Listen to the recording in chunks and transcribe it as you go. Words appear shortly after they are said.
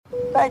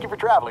Thank you for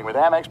traveling with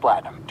Amex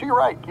Platinum. To your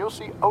right, you'll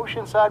see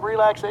oceanside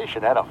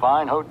relaxation at a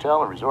fine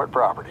hotel and resort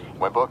property.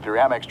 When booked through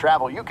Amex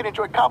Travel, you can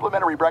enjoy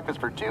complimentary breakfast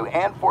for 2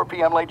 and 4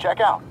 p.m. late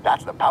checkout.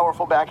 That's the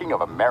powerful backing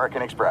of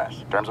American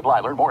Express. Terms apply.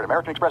 Learn more at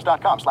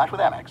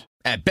americanexpress.com/withAmex.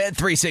 At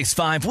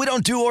Bet365, we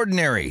don't do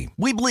ordinary.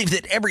 We believe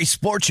that every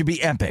sport should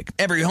be epic.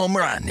 Every home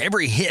run,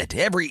 every hit,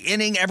 every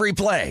inning, every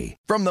play.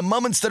 From the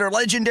moments that are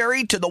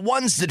legendary to the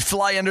ones that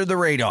fly under the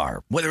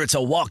radar. Whether it's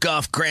a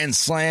walk-off grand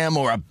slam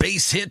or a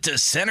base hit to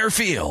center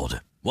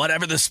field.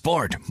 Whatever the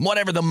sport,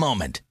 whatever the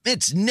moment,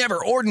 it's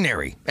never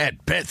ordinary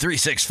at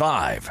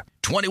Bet365.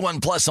 21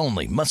 plus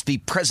only. Must be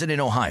present in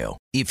Ohio.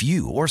 If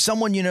you or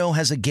someone you know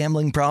has a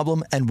gambling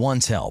problem and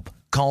wants help,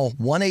 call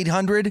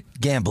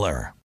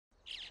 1-800-GAMBLER.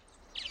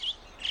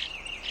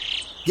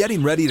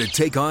 Getting ready to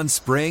take on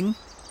spring?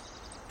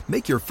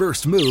 Make your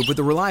first move with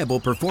the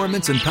reliable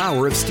performance and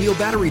power of Steel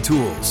battery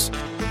tools.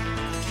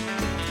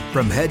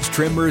 From hedge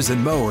trimmers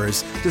and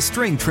mowers to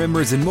string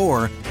trimmers and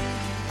more,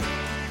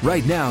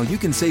 right now you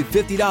can save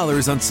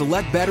 $50 on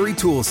select battery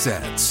tool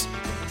sets.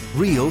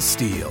 Real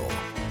Steel.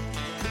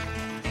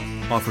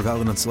 Offer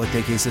valid on select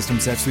AK system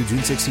sets through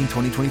June 16,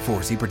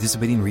 2024. See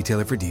participating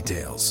retailer for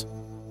details.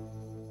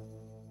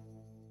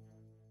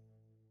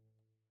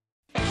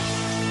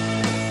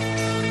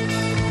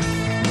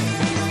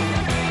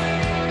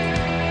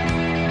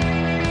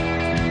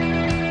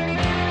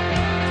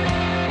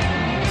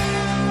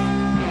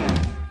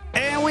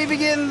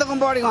 Begin the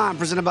Lombardi line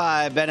presented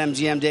by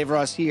BetMGM. Dave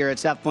Ross here at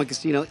South Point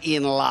Casino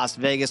in Las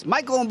Vegas.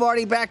 Michael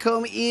Lombardi back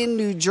home in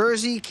New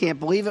Jersey. Can't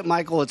believe it,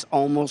 Michael. It's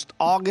almost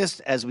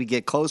August as we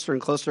get closer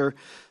and closer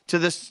to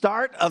the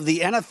start of the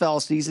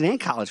NFL season and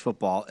college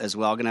football as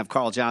well. Going to have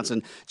Carl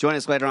Johnson join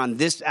us later on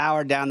this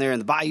hour down there in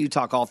the Bayou,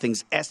 talk all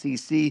things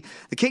SEC.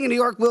 The King of New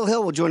York, Will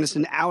Hill, will join us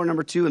in hour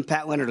number 2, and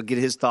Pat Leonard will get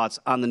his thoughts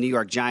on the New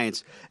York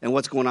Giants and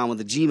what's going on with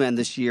the G-Men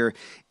this year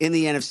in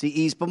the NFC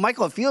East. But,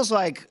 Michael, it feels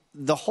like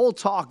the whole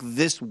talk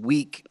this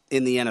week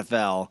in the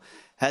NFL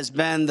has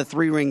been the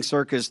three-ring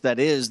circus that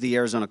is the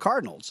Arizona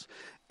Cardinals.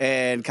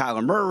 And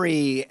Kyler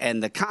Murray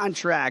and the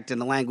contract and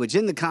the language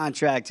in the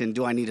contract and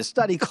do I need a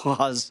study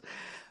clause?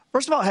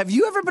 First of all, have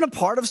you ever been a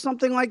part of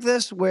something like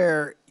this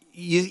where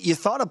you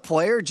thought a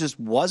player just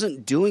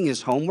wasn't doing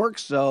his homework,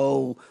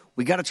 so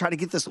we got to try to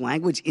get this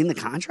language in the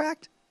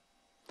contract?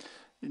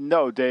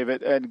 No,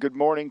 David, and good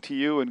morning to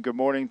you and good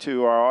morning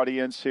to our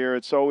audience here.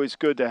 It's always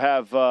good to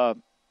have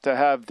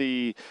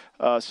the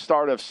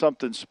start of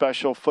something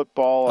special,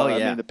 football. Oh, yeah.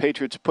 I mean, the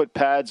Patriots put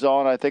pads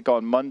on, I think,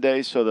 on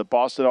Monday, so the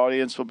Boston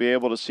audience will be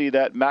able to see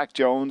that. Mac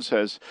Jones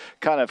has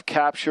kind of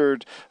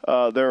captured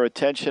their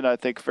attention, I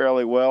think,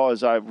 fairly well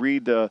as I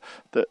read the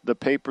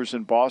papers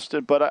in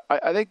Boston. But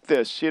I think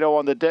this,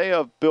 on the day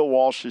of Bill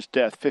Walsh's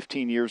death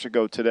 15 years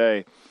ago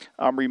today,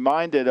 I'm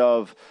reminded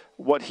of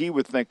what he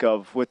would think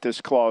of with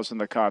this clause in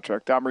the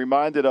contract. I'm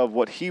reminded of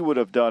what he would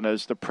have done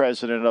as the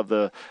president of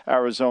the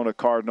Arizona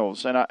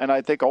Cardinals. And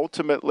I think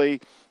ultimately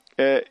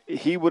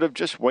he would have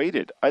just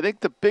waited. I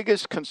think the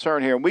biggest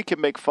concern here, and we can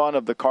make fun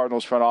of the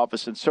Cardinals front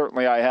office, and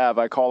certainly I have.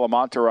 I call them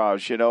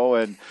Entourage,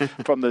 and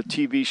from the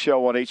TV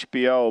show on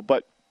HBO.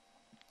 But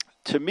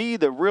to me,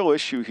 the real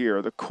issue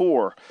here, the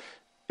core,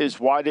 is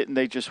why didn't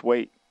they just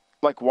wait?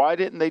 Why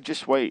didn't they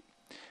just wait?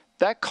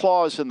 That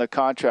clause in the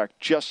contract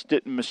just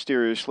didn't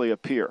mysteriously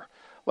appear.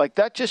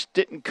 That just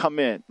didn't come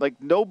in.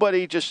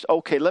 Nobody just,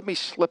 okay, let me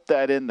slip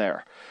that in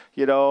there.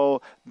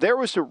 There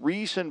was a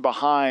reason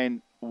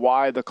behind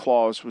why the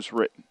clause was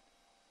written.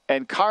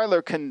 And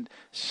Kyler can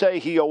say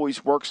he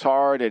always works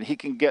hard and he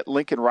can get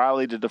Lincoln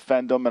Riley to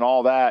defend him and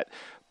all that.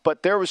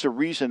 But there was a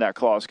reason that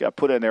clause got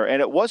put in there. And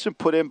it wasn't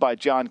put in by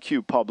John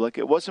Q. Public.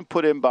 It wasn't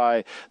put in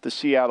by the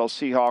Seattle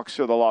Seahawks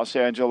or the Los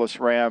Angeles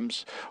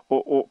Rams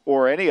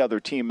or any other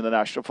team in the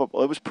National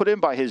Football. It was put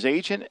in by his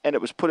agent, and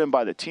it was put in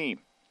by the team.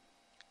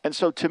 And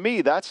so to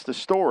me, that's the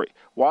story.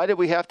 Why did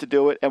we have to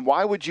do it? And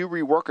why would you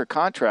rework a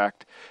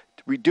contract,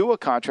 redo a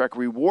contract,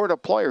 reward a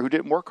player who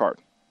didn't work hard?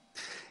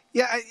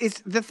 Yeah,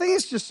 the thing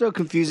that's just so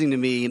confusing to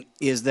me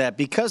is that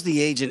because the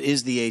agent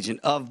is the agent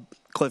of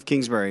Cliff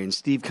Kingsbury and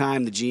Steve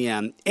Keim, the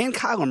GM, and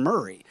Kyler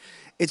Murray,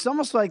 it's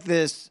almost like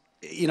this,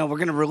 we're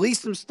going to release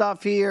some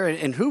stuff here.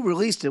 And who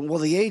released it? Well,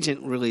 the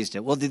agent released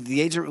it. Well, did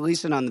the agent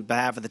release it on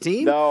behalf of the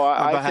team? No,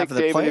 on behalf think, of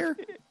the David, player?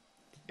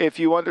 If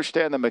you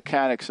understand the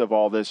mechanics of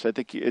all this, I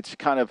think it's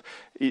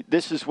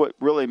this is what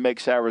really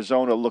makes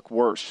Arizona look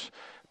worse.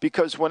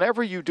 Because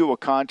whenever you do a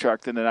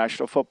contract in the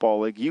National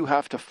Football League, you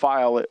have to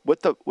file it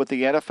with the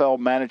NFL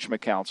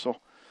Management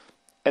Council,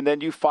 and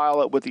then you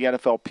file it with the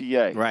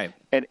NFLPA. Right.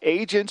 And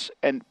agents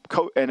and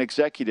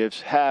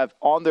executives have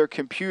on their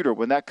computer,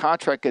 when that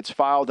contract gets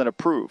filed and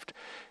approved,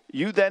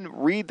 you then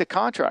read the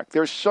contract.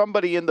 There's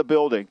somebody in the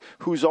building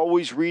who's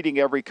always reading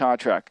every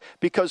contract,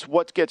 because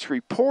what gets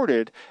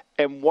reported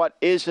and what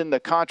is in the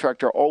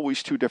contract are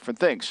always two different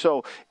things.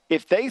 So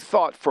if they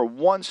thought for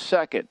 1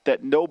 second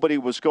that nobody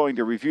was going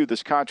to review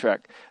this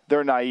contract,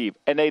 they're naive,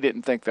 and they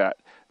didn't think that.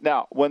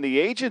 Now, when the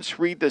agents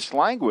read this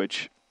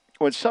language,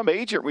 when some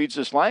agent reads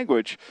this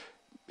language,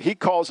 he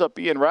calls up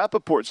Ian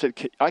Rappaport and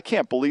said, I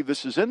can't believe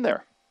this is in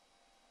there.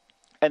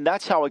 And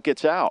that's how it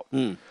gets out.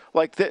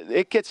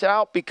 It gets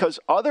out because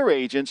other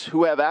agents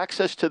who have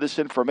access to this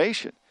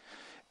information.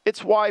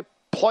 It's why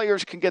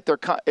players can get their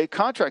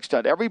contracts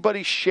done.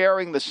 Everybody's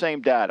sharing the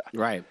same data.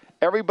 Right.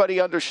 Everybody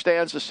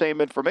understands the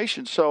same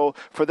information. So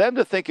for them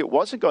to think it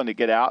wasn't going to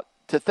get out,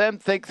 to them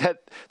think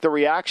that the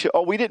reaction,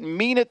 we didn't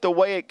mean it the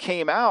way it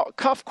came out.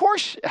 Of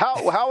course,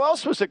 how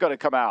else was it going to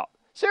come out?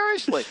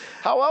 Seriously,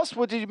 how else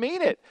would you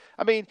mean it?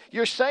 I mean,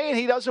 you're saying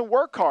he doesn't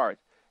work hard.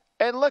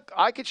 And look,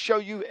 I could show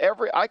you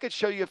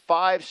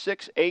 5,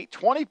 6, 8,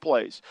 20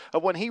 plays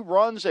of when he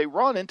runs a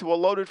run into a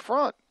loaded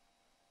front.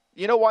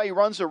 You know why he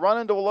runs a run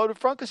into a loaded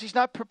front? Because he's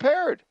not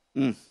prepared.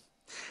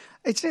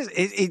 It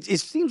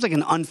seems like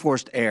an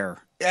unforced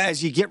error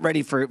as you get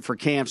ready for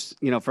camps,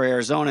 for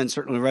Arizona and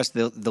certainly the rest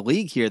of the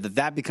league here,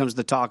 that becomes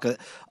the talk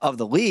of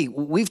the league.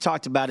 We've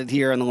talked about it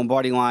here on the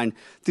Lombardi line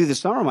through the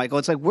summer, Michael.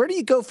 It's like, where do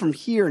you go from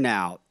here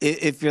now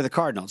if you're the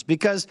Cardinals?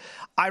 Because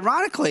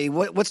ironically,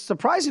 what's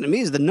surprising to me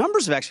is the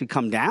numbers have actually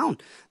come down.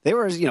 They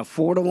were,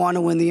 4-1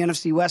 to win the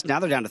NFC West. Now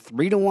they're down to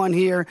 3-1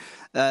 here.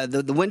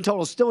 The win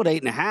total is still at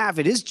 8.5.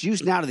 It is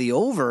juiced now to the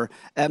over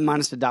at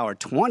minus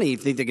 $1.20. You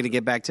think they're going to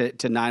get back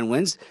to 9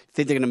 wins? You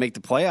think they're going to make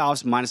the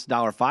playoffs minus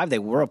 $1.05? They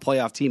were a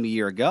playoff team a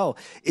year ago.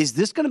 Is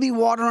this going to be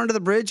water under the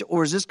bridge,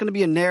 or is this going to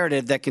be a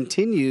narrative that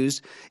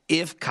continues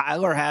if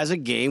Kyler has a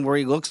game where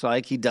he looks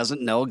like he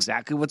doesn't know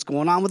exactly what's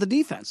going on with the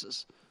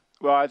defenses?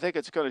 Well, I think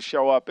it's going to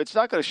show up. It's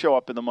not going to show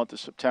up in the month of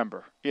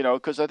September,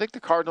 because I think the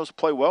Cardinals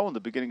play well in the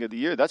beginning of the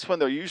year. That's when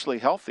they're usually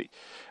healthy,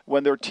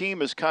 when their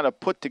team is kind of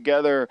put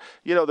together.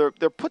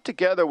 They're put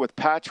together with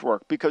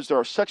patchwork because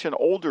they're such an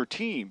older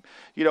team.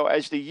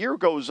 As the year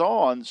goes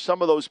on,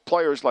 some of those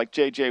players like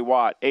J.J.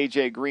 Watt,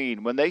 A.J.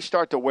 Green, when they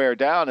start to wear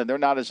down and they're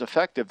not as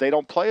effective, they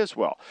don't play as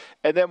well.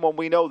 And then when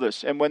we know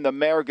this, and when the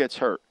mayor gets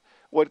hurt,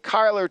 when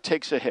Kyler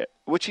takes a hit,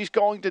 which he's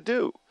going to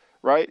do,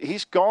 right?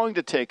 He's going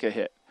to take a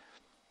hit.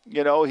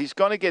 He's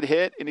going to get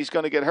hit and he's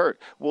going to get hurt.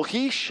 Will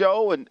he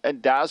show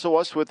and dazzle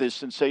us with his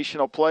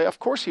sensational play? Of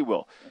course he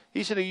will.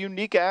 He's a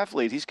unique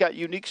athlete. He's got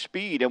unique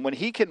speed. And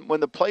when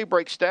the play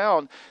breaks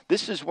down,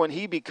 this is when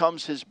he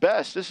becomes his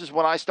best. This is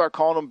when I start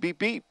calling him beep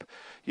beep.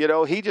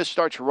 He just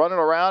starts running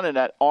around in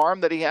that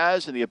arm that he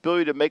has and the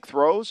ability to make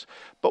throws.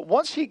 But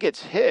once he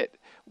gets hit,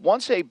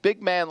 once a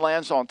big man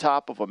lands on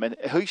top of him and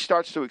he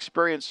starts to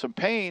experience some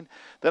pain,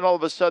 then all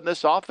of a sudden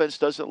this offense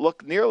doesn't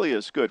look nearly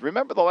as good.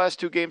 Remember the last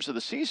 2 games of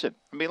the season.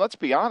 I mean, let's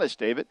be honest,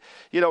 David.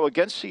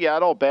 Against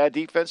Seattle, bad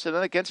defense, and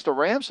then against the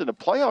Rams in the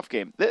playoff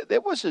game.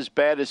 It was as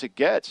bad as it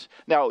gets.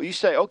 Now, you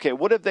say, okay,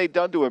 what have they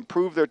done to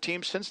improve their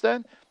team since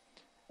then?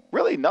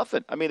 Really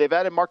nothing. I mean, they've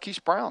added Marquise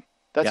Brown.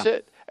 That's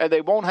it. And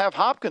they won't have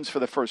Hopkins for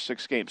the first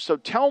 6 games. So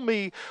tell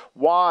me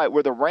why.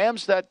 Were the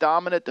Rams that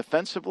dominant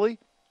defensively?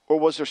 Or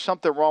was there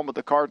something wrong with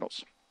the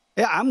Cardinals?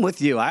 Yeah, I'm with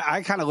you.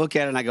 I kind of look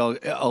at it and I go,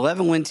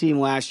 11-win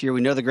team last year.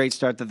 We know the great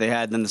start that they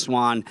had. And then the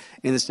Swan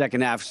in the second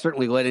half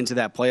certainly led into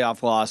that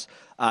playoff loss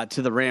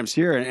to the Rams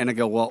here. And I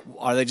go, well,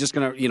 are they just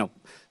going to,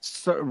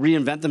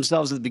 reinvent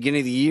themselves at the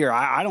beginning of the year?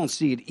 I don't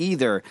see it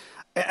either.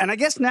 And I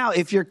guess now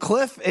if you're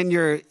Cliff and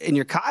you're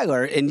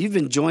Kyler and you've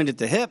been joined at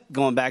the hip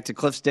going back to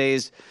Cliff's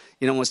days,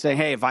 was saying,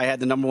 hey, if I had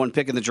the number 1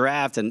 pick in the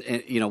draft and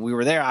we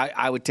were there,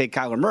 I would take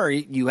Kyler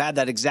Murray. You had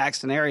that exact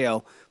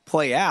scenario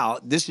play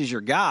out. This is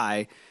your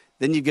guy.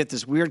 Then you get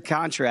this weird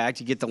contract.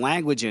 You get the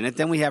language in it.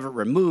 Then we have it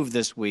removed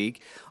this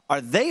week.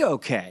 Are they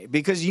okay?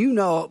 Because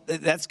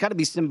that's got to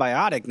be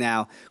symbiotic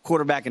now,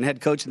 quarterback and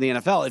head coach in the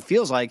NFL. It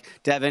feels like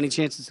to have any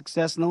chance of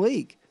success in the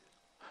league.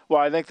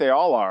 Well, I think they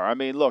all are. I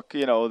mean, look,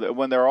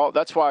 when they're all –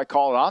 that's why I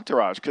call it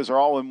entourage, because they're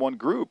all in one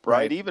group,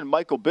 right? Even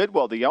Michael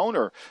Bidwell, the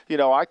owner,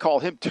 I call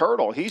him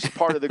Turtle. He's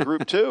part of the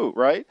group too,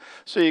 right?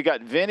 So you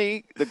got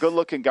Vinny, the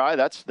good-looking guy.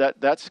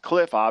 That's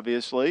Cliff,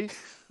 obviously.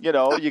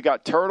 You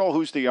got Turtle,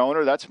 who's the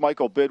owner. That's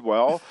Michael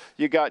Bidwell.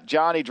 You got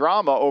Johnny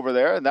Drama over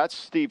there, and that's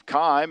Steve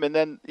Keim. And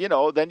then,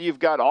 then you've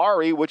got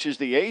Ari, which is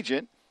the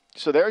agent.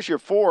 So there's your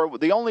 4.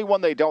 The only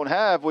one they don't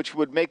have, which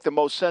would make the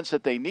most sense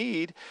that they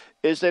need,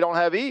 is they don't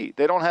have E.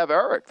 They don't have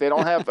Eric. They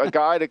don't have a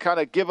guy to kind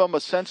of give them a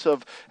sense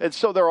of – and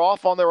so they're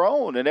off on their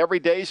own, and every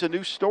day's a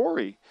new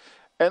story.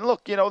 And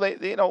look,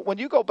 when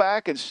you go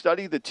back and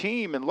study the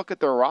team and look at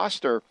their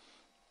roster –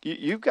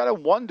 you've got to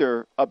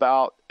wonder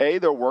about,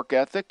 their work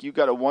ethic. You've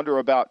got to wonder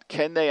about,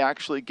 can they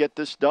actually get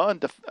this done?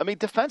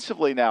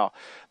 Defensively now,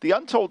 the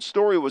untold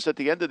story was at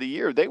the end of the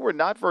year, they were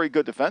not very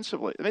good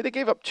defensively. I mean, they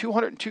gave up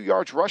 202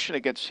 yards rushing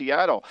against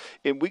Seattle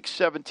in week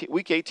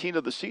 18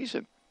 of the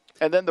season.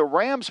 And then the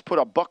Rams put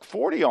a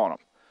 $140 on them.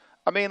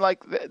 I mean,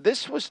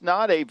 this was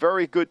not a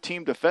very good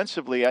team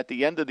defensively at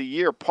the end of the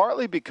year,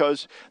 partly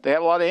because they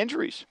had a lot of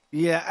injuries.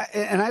 Yeah,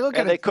 and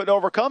they couldn't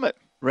overcome it.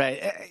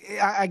 Right.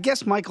 I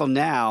guess, Michael,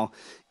 now,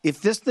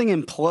 if this thing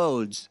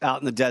implodes out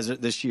in the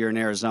desert this year in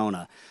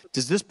Arizona,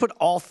 does this put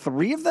all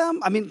 3 of them?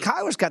 I mean,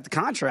 Kyler's got the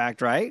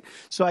contract, right?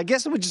 So I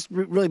guess it would just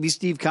really be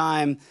Steve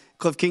Keim,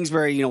 Cliff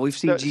Kingsbury. We've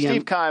seen GM.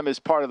 Steve Keim is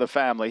part of the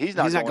family. He's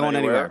not going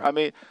anywhere. I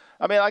mean,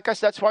 I mean, like I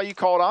said, that's why you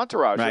call it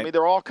entourage. Right. I mean,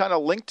 they're all kind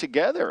of linked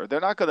together.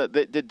 They're not going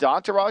to – did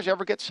entourage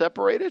ever get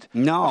separated?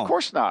 No. Of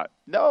course not.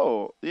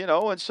 No,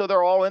 and so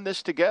they're all in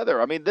this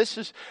together. I mean,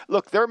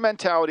 look, their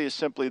mentality is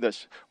simply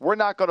this. We're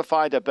not going to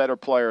find a better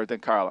player than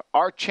Kyler.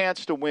 Our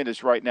chance to win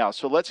is right now.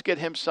 So let's get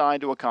him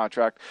signed to a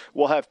contract.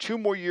 We'll have 2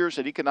 more years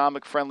at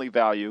economic friendly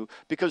value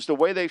because the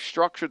way they've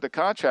structured the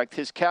contract,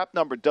 his cap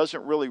number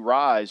doesn't really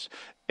rise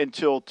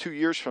until 2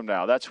 years from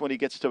now. That's when he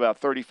gets to about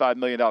 $35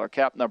 million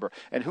cap number.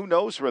 And who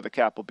knows where the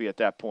cap will be at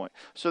that point.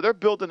 So they're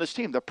building this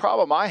team. The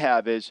problem I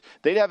have is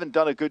they haven't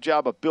done a good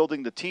job of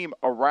building the team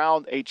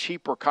around a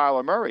cheaper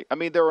Kyler Murray. I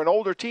mean, they're an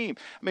older team.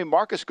 I mean,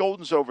 Marcus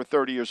Golden's over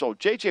 30 years old.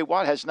 J.J.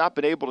 Watt has not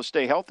been able to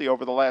stay healthy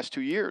over the last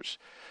 2 years.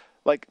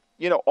 Like,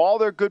 all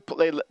their good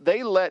 –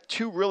 they let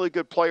 2 really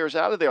good players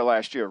out of there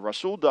last year.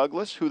 Rasul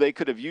Douglas, who they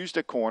could have used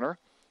at corner,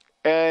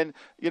 and,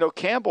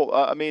 Campbell,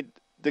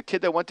 the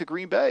kid that went to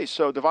Green Bay,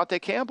 so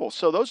Devontae Campbell.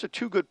 So those are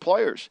 2 good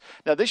players.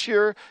 Now this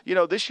year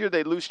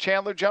they lose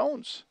Chandler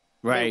Jones.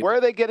 Right. I mean, where are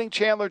they getting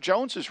Chandler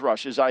Jones's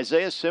rush? Is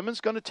Isaiah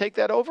Simmons going to take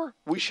that over?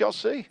 We shall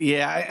see.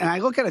 Yeah, and I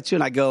look at it too,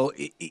 and I go,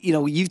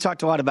 you've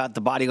talked a lot about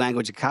the body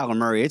language of Kyler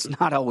Murray. It's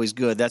not always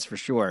good, that's for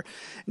sure.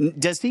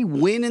 Does he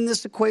win in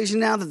this equation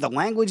now that the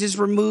language is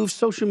removed?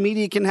 Social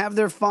media can have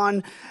their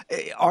fun.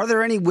 Are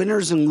there any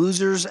winners and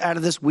losers out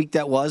of this week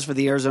that was for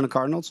the Arizona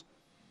Cardinals?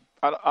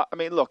 I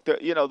mean, look,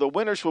 the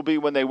winners will be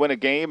when they win a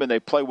game and they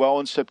play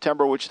well in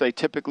September, which they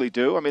typically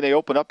do. I mean, they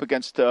open up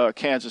against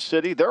Kansas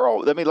City.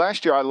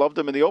 Last year I loved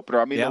them in the opener.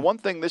 I mean, The one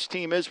thing this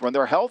team is when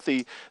they're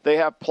healthy, they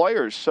have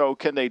players. So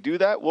can they do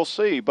that? We'll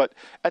see. But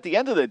at the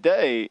end of the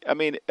day, I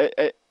mean,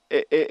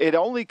 it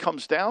only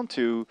comes down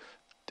to,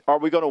 are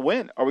we going to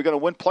win? Are we going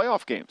to win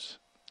playoff games?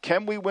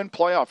 Can we win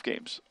playoff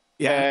games?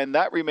 Yeah. And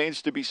that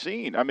remains to be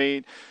seen. I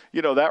mean,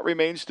 that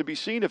remains to be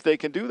seen if they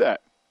can do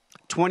that.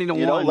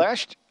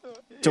 20-1.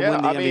 To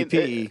win the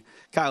MVP,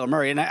 Kyler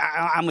Murray. And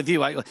I'm with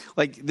you.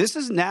 This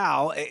is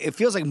now, it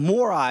feels like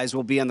more eyes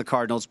will be on the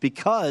Cardinals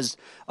because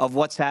of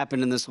what's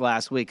happened in this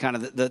last week, kind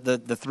of the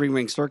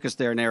 3-ring circus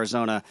there in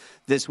Arizona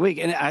this week.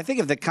 And I think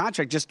if the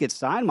contract just gets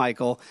signed,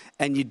 Michael,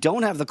 and you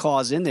don't have the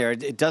clause in there,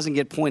 it doesn't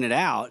get pointed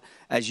out,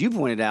 as you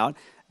pointed out,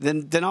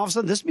 then all of a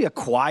sudden this would be a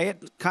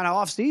quiet kind of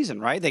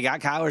offseason, right? They got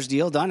Kyler's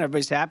deal done.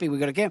 Everybody's happy. We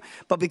go to camp.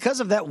 But because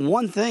of that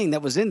one thing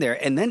that was in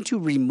there, and then to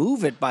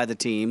remove it by the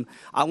team,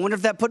 I wonder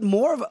if that put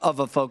more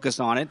of a focus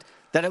on it,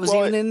 that it was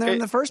even in there in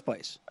the first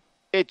place.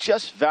 It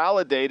just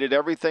validated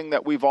everything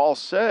that we've all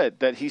said,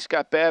 that he's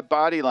got bad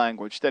body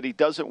language, that he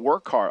doesn't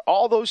work hard.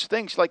 All those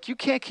things, you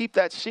can't keep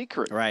that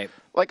secret. Right.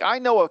 I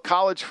know a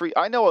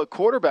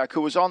quarterback who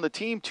was on the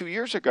team 2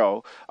 years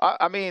ago.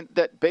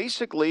 That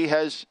basically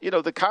has,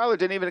 the Kyler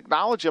didn't even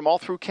acknowledge him all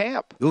through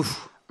camp.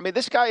 Oof. I mean,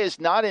 this guy is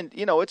not in,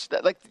 it's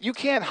you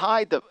can't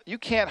hide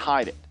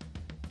it.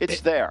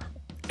 It's there.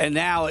 And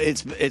now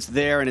it's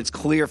there and it's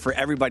clear for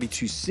everybody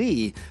to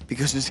see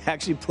because it's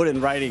actually put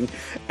in writing,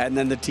 and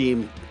then the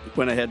team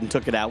went ahead and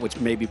took it out, which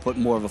maybe put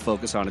more of a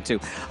focus on it too.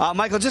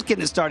 Michael, just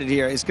getting it started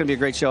here. It's going to be a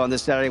great show on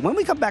this Saturday. When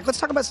we come back, let's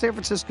talk about San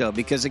Francisco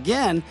because,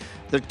 again,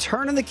 they're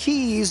turning the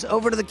keys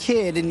over to the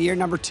kid in year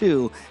number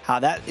 2, how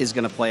that is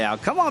going to play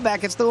out. Come on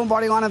back. It's the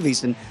Lombardi Line on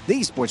VSiN,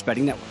 the Sports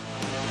Betting Network.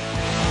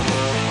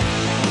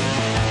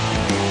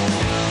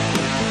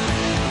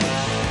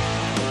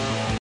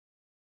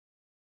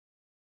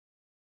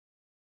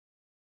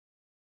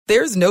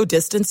 There's no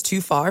distance too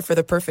far for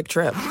the perfect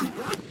trip.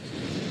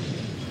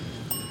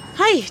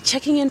 Hi,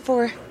 checking in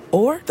for...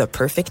 Or the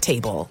perfect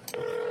table.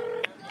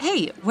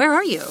 Hey, where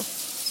are you?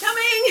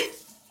 Coming!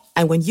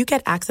 And when you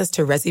get access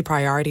to Resi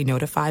Priority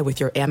Notify with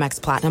your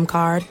Amex Platinum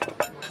card...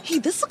 Hey,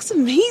 this looks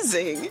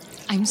amazing!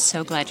 I'm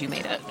so glad you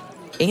made it.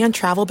 And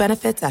travel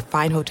benefits at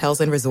fine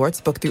hotels and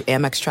resorts booked through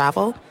Amex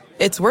Travel,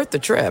 it's worth the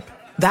trip.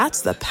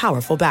 That's the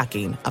powerful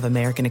backing of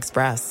American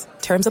Express.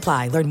 Terms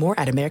apply. Learn more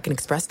at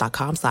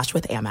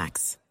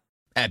americanexpress.com/withAmex.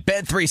 At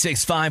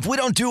Bet365, we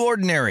don't do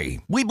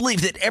ordinary. We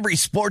believe that every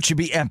sport should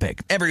be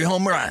epic. Every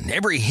home run,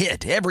 every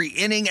hit, every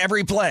inning,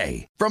 every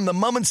play. From the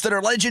moments that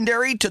are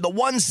legendary to the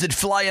ones that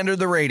fly under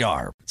the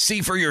radar.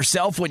 See for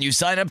yourself when you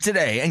sign up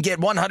today and get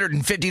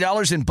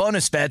 $150 in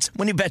bonus bets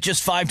when you bet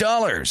just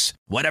 $5.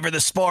 Whatever the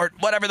sport,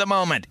 whatever the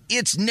moment,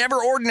 it's never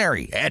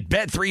ordinary at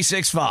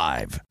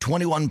Bet365.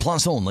 21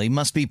 plus only.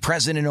 Must be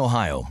present in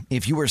Ohio.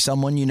 If you or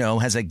someone you know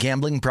has a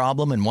gambling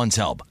problem and wants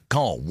help,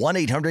 call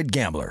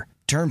 1-800-GAMBLER.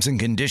 Terms and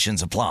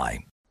conditions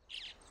apply.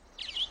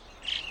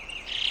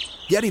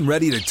 Getting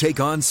ready to take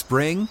on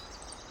spring?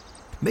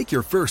 Make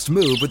your first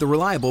move with the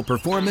reliable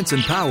performance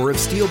and power of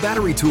Steel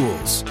battery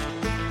tools.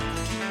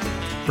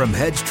 From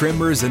hedge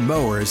trimmers and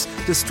mowers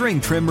to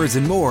string trimmers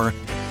and more,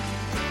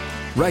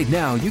 right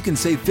now you can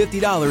save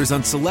 $50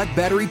 on select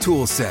battery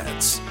tool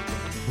sets.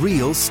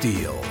 Real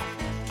Steel.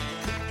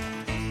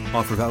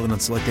 Offer valid on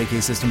select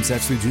AK system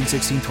sets through June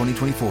 16,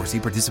 2024. See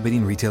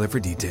participating retailer for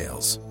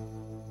details.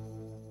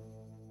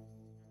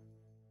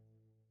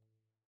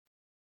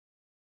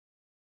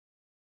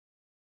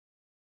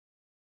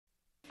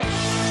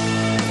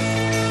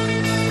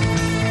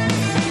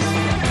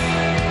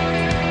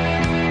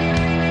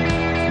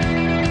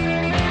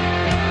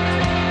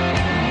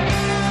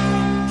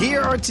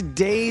 of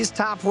today's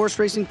top horse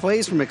racing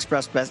plays from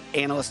Express Bet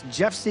analyst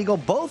Jeff Siegel,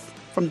 both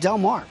from Del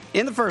Mar.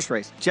 In the first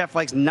race, Jeff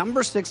likes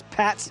number 6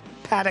 Pat's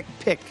Paddock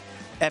Pick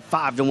at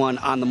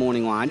 5-1 on the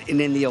morning line. And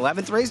in the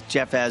 11th race,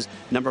 Jeff has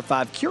number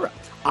 5 Cura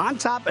on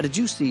top at a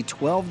juicy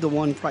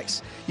 12-1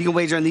 price. You can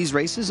wager on these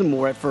races and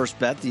more at First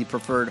Bet, the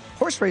preferred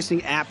horse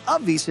racing app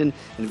of VEASAN. And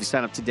if you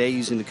sign up today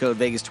using the code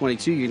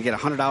Vegas22, you're going to get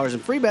 $100 in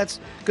free bets.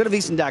 Go to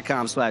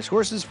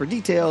VEASAN.com/horses for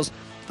details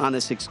on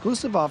this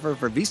exclusive offer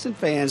for VEASAN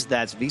fans.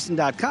 That's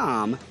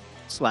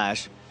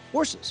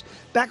VEASAN.com/horses.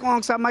 Back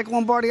alongside Michael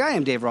Lombardi, I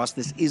am Dave Ross.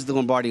 This is the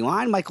Lombardi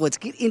Line. Michael, let's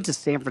get into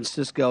San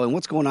Francisco and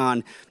what's going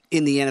on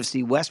in the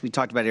NFC West. We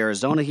talked about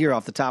Arizona here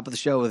off the top of the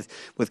show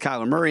with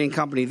Kyler Murray and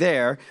company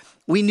there.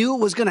 We knew it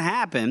was going to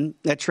happen,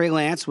 that Trey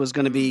Lance was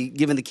going to be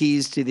given the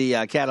keys to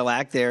the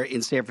Cadillac there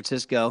in San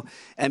Francisco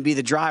and be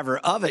the driver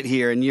of it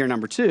here in year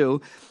number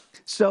 2.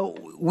 So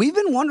we've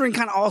been wondering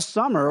kind of all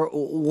summer,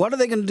 what are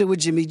they going to do with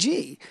Jimmy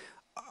G?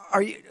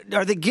 Are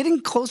they getting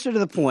closer to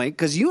the point?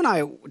 Because you and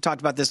I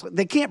talked about this.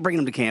 They can't bring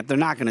him to camp. They're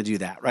not going to do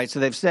that, right? So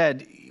they've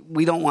said,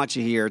 we don't want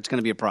you here. It's going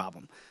to be a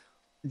problem.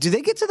 Do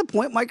they get to the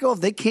point, Michael, if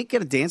they can't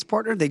get a dance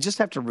partner, they just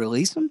have to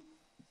release him?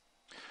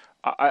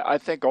 I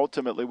think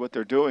ultimately what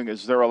they're doing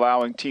is they're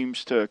allowing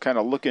teams to kind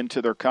of look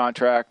into the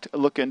contract,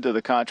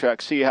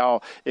 see how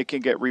it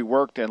can get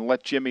reworked, and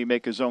let Jimmy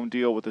make his own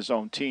deal with his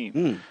own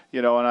team.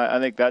 You know, and I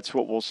think that's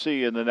what we'll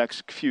see in the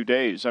next few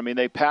days. I mean,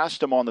 they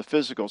passed him on the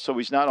physical, so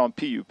he's not on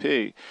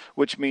PUP,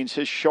 which means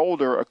his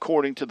shoulder,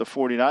 according to the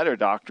 49er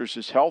doctors,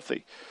 is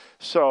healthy.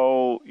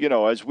 So, you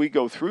know, as we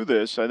go through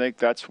this, I think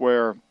that's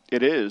where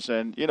it is.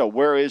 And, you know,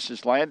 where is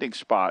his landing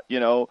spot? You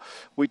know,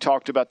 we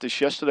talked about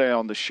this yesterday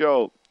on the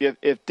show.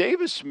 If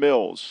Davis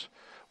Mills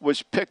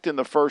was picked in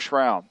the first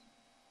round,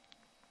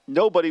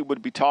 nobody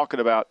would be talking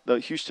about the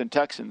Houston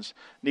Texans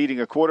needing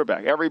a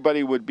quarterback.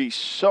 Everybody would be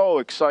so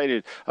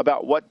excited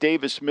about what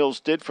Davis Mills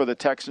did for the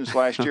Texans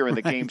last year in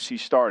the games he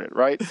started,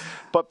 right?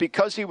 But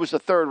because he was a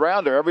third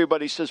rounder,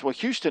 everybody says, well,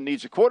 Houston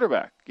needs a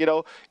quarterback. You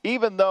know,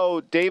 even though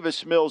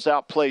Davis Mills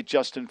outplayed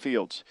Justin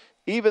Fields,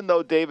 even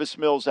though Davis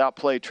Mills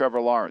outplayed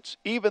Trevor Lawrence,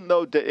 even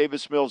though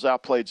Davis Mills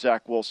outplayed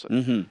Zach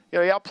Wilson. You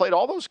know, he outplayed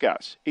all those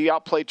guys. He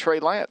outplayed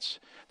Trey Lance.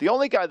 The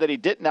only guy that he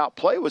didn't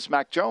outplay was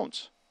Mac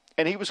Jones.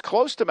 And he was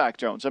close to Mac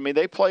Jones. I mean,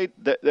 they played.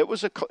 It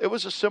was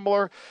a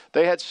similar.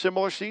 They had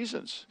similar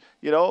seasons.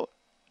 You know,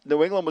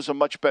 New England was a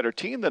much better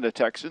team than the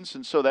Texans,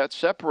 and so that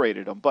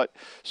separated them. But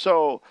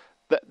so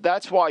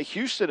that's why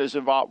Houston is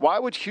involved. Why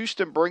would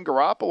Houston bring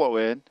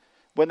Garoppolo in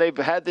when they've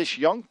had this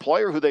young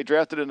player who they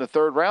drafted in the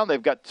third round?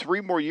 They've got 3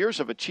 more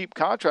years of a cheap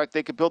contract.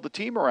 They could build the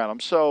team around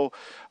him. So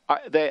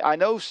I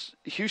know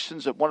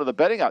Houston's at one of the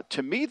betting out.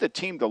 To me, the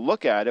team to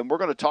look at, and we're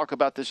going to talk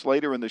about this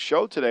later in the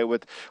show today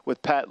with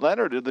Pat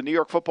Leonard and the New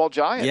York Football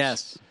Giants.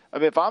 Yes. I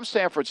mean, if I'm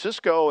San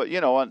Francisco, you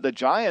know, the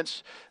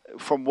Giants,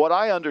 from what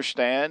I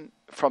understand,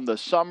 from the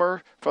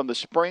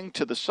spring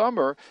to the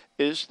summer,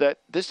 is that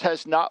this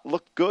has not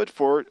looked good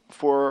for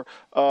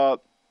the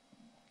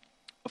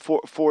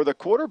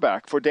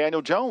quarterback, for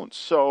Daniel Jones.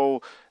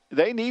 So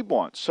they need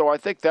one. So I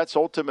think that's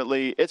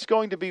ultimately, it's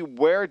going to be,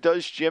 where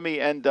does Jimmy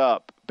end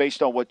up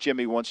based on what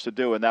Jimmy wants to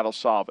do, and that'll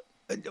solve it.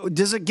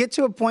 Does it get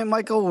to a point,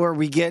 Michael, where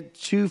we get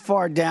too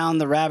far down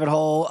the rabbit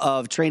hole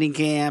of training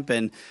camp,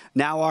 and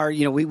now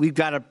we've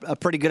got a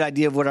pretty good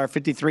idea of what our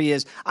 53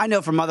 is? I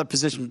know from other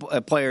position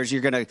players,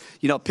 you're going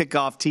to, pick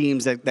off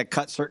teams that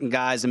cut certain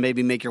guys and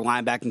maybe make your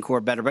linebacking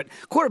core better. But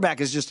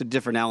quarterback is just a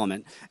different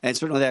element, and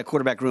certainly that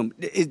quarterback room.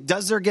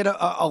 Does there get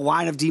a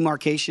line of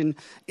demarcation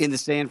in the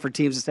sand for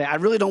teams to say, I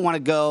really don't want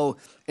to go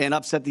and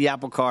upset the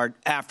apple cart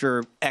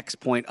after X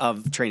point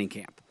of training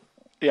camp?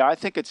 Yeah, I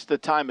think the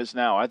time is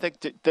now. I think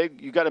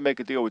you got to make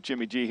a deal with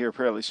Jimmy G here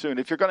fairly soon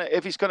if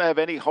he's going to have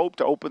any hope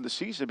to open the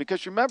season.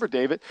 Because remember,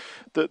 David,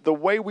 the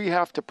way we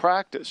have to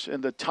practice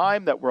and the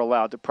time that we're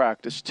allowed to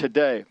practice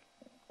today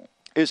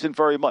isn't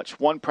very much.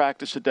 1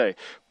 practice a day.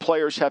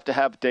 Players have to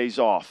have days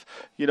off.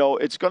 You know,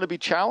 it's going to be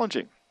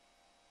challenging.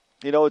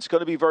 You know, it's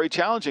going to be very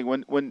challenging.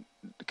 When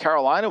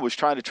Carolina was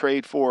trying to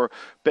trade for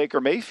Baker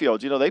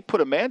Mayfield, they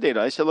put a mandate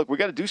on. I said, look, we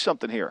got to do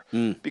something here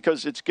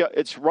because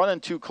it's running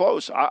too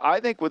close. I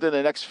think within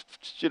the next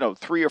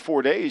 3 or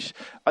 4 days,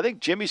 I think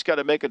Jimmy's got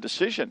to make a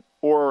decision,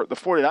 or the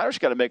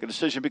 49ers got to make a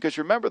decision, because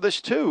remember this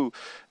too,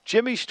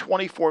 Jimmy's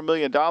 $24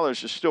 million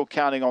is still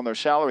counting on their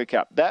salary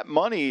cap. That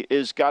money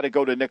is got to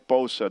go to Nick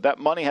Bosa. That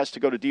money has to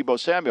go to Deebo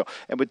Samuel.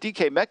 And with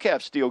DK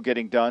Metcalf's deal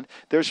getting done,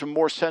 there's a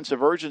more sense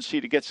of urgency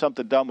to get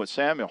something done with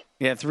Samuel.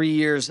 Yeah, 3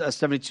 years,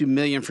 $72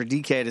 million for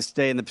DK to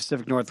stay in the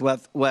Pacific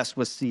Northwest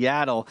with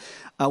Seattle.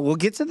 We'll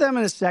get to them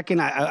in a second.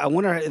 I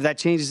wonder if that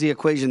changes the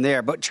equation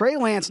there. But Trey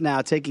Lance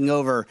now taking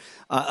over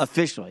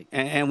officially.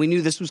 And we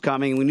knew this was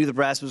coming. We knew the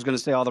brass was going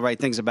to say all the right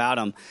things about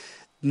him.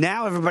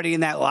 Now everybody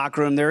in that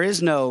locker room, there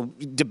is no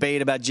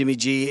debate about Jimmy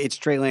G. It's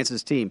Trey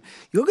Lance's team.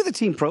 You look at the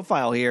team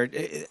profile here.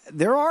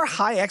 There are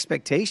high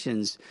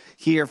expectations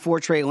here for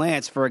Trey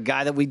Lance, for a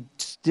guy that we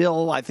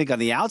still, I think, on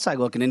the outside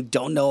looking in,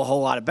 don't know a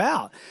whole lot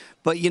about.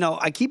 But,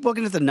 I keep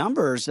looking at the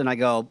numbers and I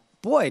go,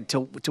 boy,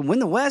 to win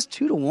the West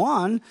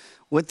 2-1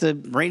 with the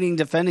reigning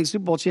defending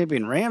Super Bowl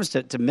champion Rams,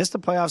 to miss the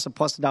playoffs at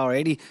plus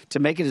 $1.80, to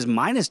make it as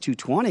minus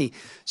 220.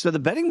 So the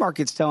betting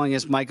market's telling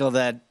us, Michael,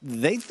 that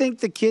they think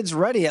the kid's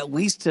ready at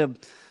least to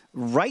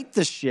right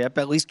the ship,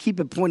 at least keep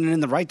it pointing in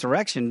the right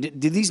direction.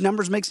 Do these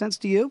numbers make sense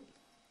to you?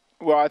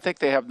 Well, I think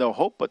they have no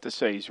hope but to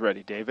say he's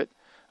ready, David.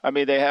 I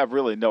mean, they have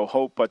really no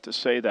hope but to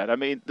say that. I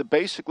mean,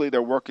 basically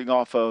they're working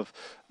off of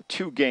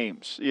 2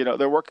 games. You know,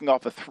 they're working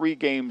off of 3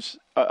 games,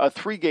 a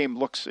 3-game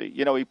look-see.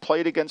 You know, he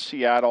played against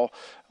Seattle.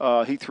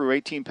 He threw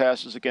 18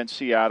 passes against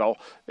Seattle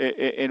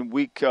in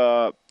week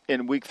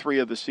 3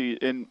 of the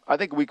season, I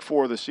think week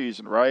 4 of the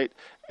season, right?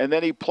 And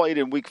then he played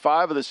in week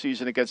 5 of the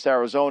season against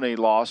Arizona. He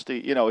lost.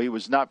 He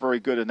was not very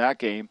good in that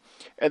game.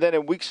 And then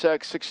in week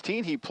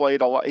 16, he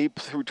played a lot. He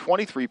threw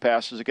 23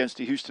 passes against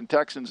the Houston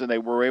Texans, and they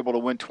were able to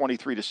win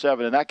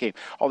 23-7 in that game.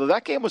 Although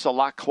that game was a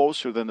lot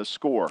closer than the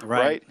score,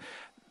 right?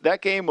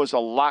 That game was a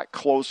lot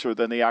closer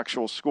than the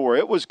actual score.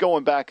 It was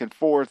going back and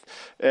forth,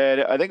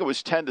 and I think it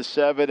was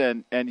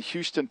 10-7, and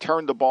Houston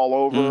turned the ball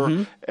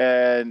over,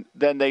 and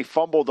then they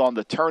fumbled on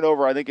the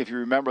turnover. I think if you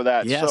remember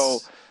that. Yes.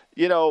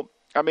 So,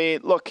 I mean,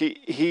 look,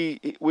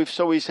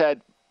 he's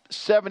had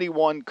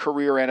 71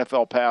 career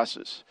NFL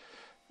passes,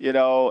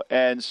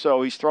 and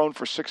so he's thrown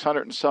for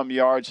 600 and some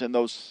yards in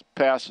those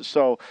passes.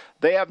 So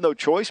they have no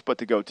choice but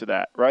to go to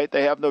that, right?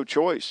 They have no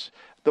choice.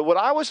 What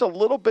I was a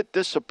little bit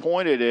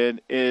disappointed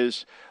in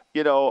is,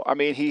 I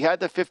mean, he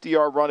had the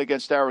 50-yard run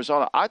against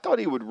Arizona. I thought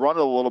he would run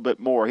it a little bit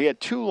more. He had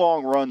 3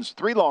 long runs,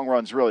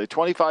 really. A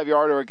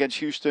 25-yarder against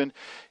Houston.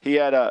 He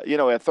had a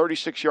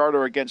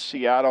 36-yarder against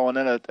Seattle, and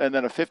then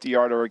a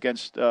 50-yarder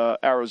against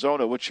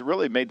Arizona, which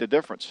really made the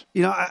difference.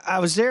 I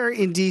was there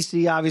in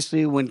D.C.,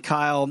 obviously, when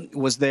Kyle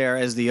was there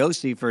as the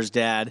OC for his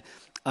dad.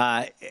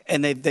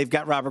 And they've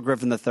got Robert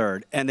Griffin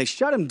III. And they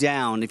shut him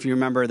down, if you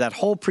remember, that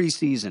whole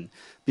preseason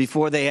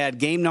before they had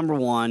game number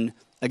 1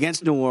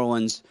 against New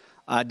Orleans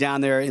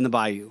down there in the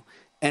Bayou.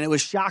 And it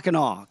was shock and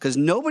awe because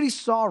nobody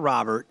saw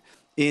Robert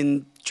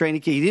in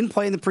training camp. He didn't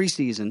play in the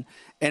preseason,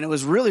 and it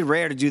was really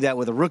rare to do that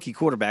with a rookie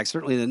quarterback,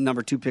 certainly the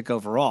number 2 pick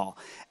overall.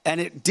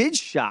 And it did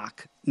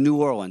shock New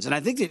Orleans. And I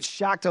think it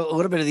shocked a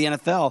little bit of the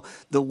NFL,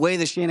 the way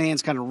the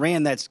Shanahans kind of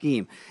ran that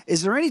scheme.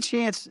 Is there any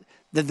chance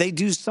that they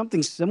do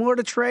something similar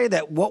to Trey,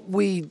 that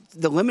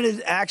the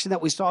limited action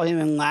that we saw him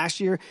in last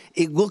year,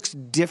 it looks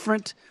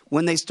different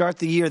when they start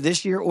the year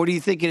this year? Or do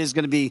you think it is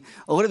going to be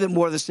a little bit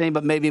more of the same,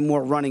 but maybe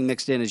more running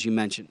mixed in, as you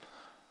mentioned?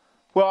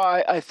 Well,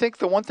 I think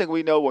the one thing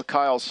we know what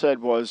Kyle said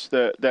was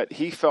that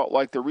he felt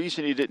like the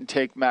reason he didn't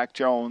take Mac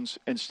Jones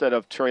instead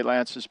of Trey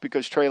Lance is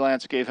because Trey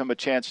Lance gave him a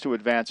chance to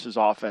advance his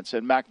offense.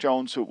 And Mac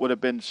Jones would have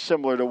been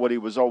similar to what he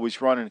was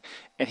always running.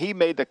 And he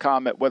made the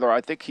comment, whether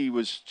I think he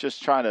was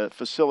just trying to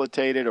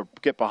facilitate it or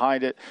get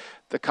behind it,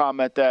 the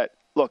comment that,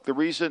 look, the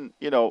reason,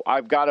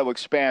 I've got to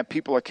expand,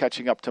 people are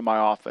catching up to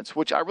my offense,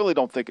 which I really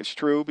don't think is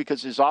true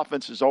because his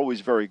offense is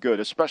always very good,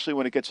 especially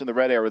when it gets in the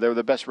red area. They were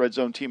the best red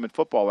zone team in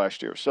football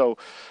last year. So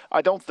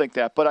I don't think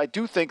that, but I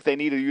do think they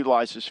need to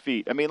utilize his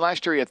feet. I mean,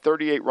 last year he had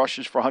 38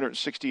 rushes for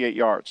 168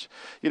 yards,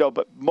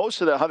 but most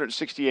of the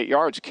 168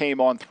 yards came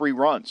on 3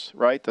 runs,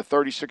 right? The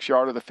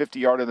 36-yarder, the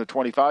 50-yarder, and the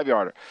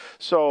 25-yarder.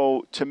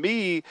 So to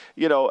me,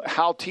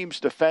 how teams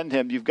defend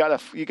him, you got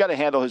to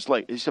handle his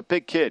leg. He's a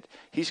big kid.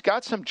 He's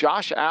got some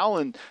Josh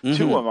Allen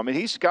to him. I mean,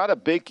 he's a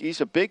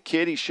big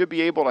kid. He should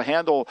be able to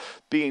handle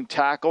being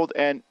tackled,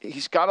 and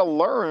he's got to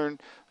learn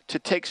to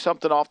take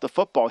something off the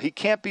football. He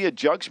can't be a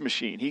jugs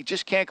machine. He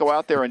just can't go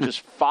out there and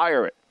just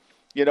fire it.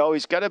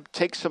 He's got to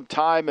take some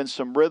time and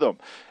some rhythm.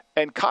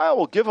 And Kyle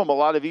will give him a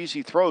lot of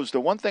easy throws. The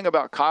one thing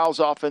about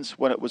Kyle's offense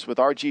when it was with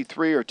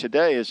RG3 or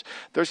today is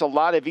there's a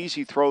lot of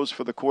easy throws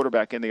for the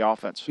quarterback in the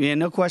offense. Yeah,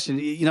 no question.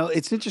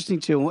 It's interesting,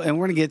 too, and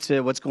we're going to get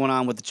to what's going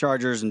on with the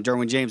Chargers and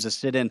Derwin James to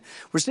sit in.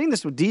 We're seeing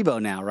this with Debo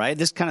now, right?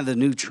 This kind of the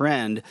new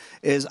trend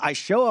is I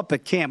show up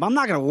at camp. I'm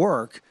not going to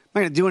work.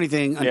 I'm not going to do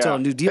anything until a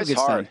new deal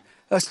gets done.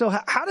 So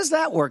how does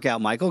that work out,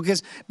 Michael?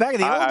 Because back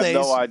in the old days,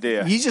 no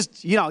idea. You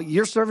just,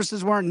 your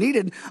services weren't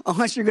needed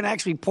unless you're going to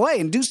actually play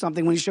and do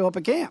something when you show up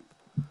at camp.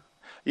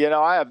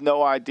 I have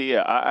no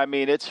idea. I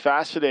mean, it's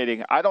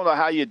fascinating. I don't know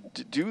how you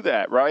do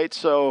that, right?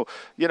 So,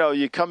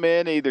 you come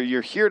in, either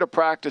you're here to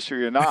practice or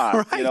you're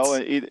not.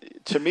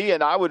 Right. To me,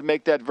 and I would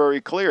make that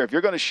very clear. If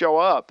you're going to show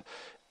up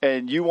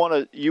and you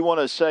want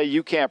to say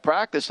you can't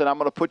practice, then I'm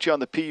going to put you on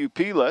the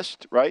PUP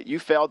list, right? You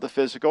failed the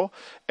physical,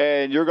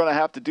 and you're going to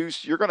have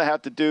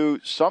to do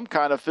some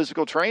kind of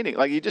physical training.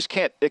 Like you just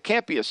can't. It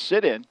can't be a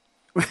sit-in.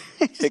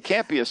 It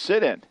can't be a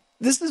sit-in.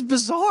 This is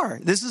bizarre.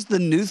 This is the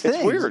new thing.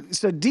 It's weird.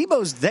 So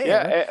Debo's there.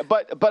 Yeah,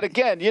 but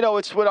again,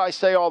 it's what I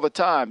say all the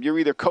time. You're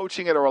either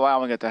coaching it or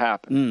allowing it to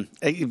happen.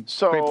 Great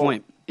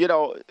point.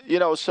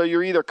 So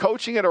you're either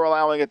coaching it or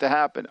allowing it to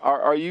happen.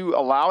 Are you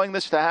allowing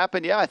this to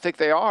happen? Yeah, I think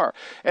they are.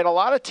 And a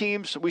lot of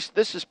teams,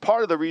 this is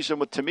part of the reason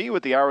with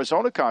the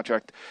Arizona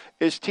contract,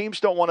 is teams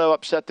don't want to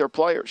upset their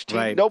players.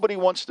 Right. Nobody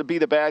wants to be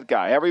the bad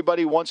guy.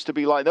 Everybody wants to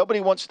be like, nobody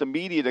wants the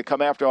media to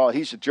come after,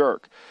 he's a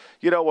jerk.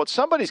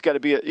 Somebody's got to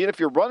be, if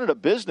you're running a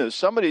business,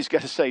 somebody's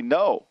got to say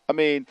no. I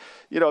mean,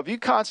 if you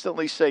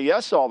constantly say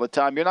yes all the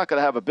time, you're not going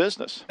to have a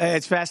business.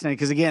 It's fascinating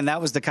because, again, that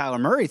was the Kyler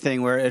Murray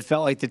thing where it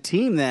felt like the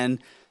team then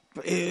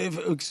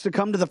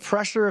succumb to the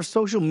pressure of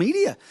social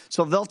media.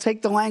 So they'll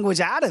take the language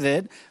out of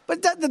it,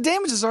 but the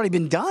damage has already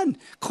been done.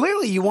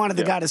 Clearly you wanted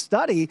the guy to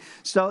study.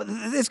 So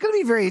it's going to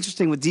be very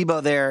interesting with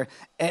Debo there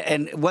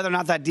and whether or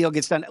not that deal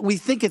gets done. We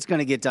think it's going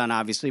to get done,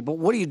 obviously, but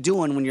what are you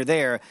doing when you're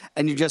there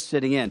and you're just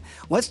sitting in?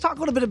 Let's talk a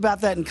little bit about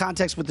that in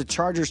context with the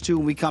Chargers, too,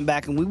 when we come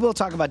back. And we will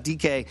talk about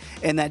DK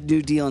and that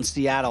new deal in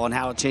Seattle and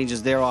how it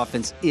changes their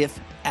offense, if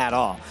at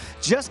all.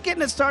 Just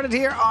getting it started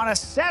here on a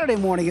Saturday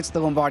morning. It's the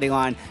Lombardi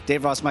Line.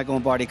 Dave Ross, Michael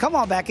Lombardi. Come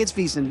on back. It's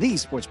VSiN, the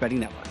Sports Betting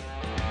Network.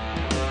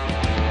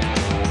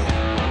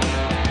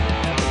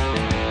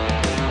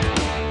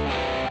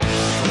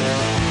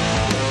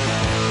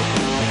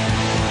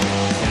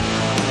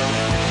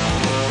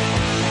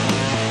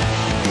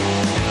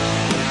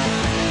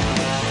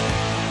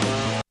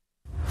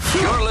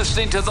 You're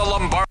listening to the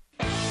Lombardi.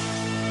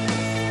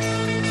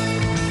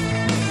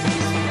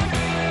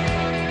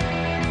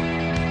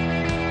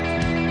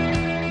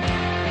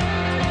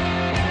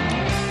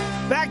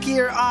 Back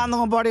here on the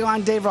Lombardi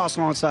Line, Dave Ross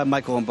alongside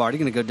Michael Lombardi.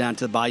 Going to go down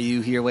to the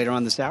Bayou here later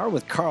on this hour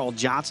with Carl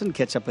Johnson.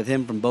 Catch up with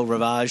him from Beau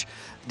Rivage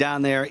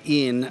down there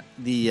in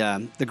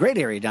the great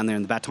area down there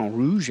in the Baton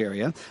Rouge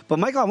area. But,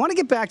 Michael, I want to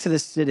get back to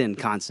this sit-in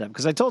concept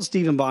because I told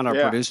Stephen Bond, our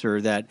producer,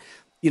 that,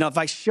 if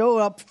I show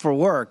up for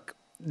work,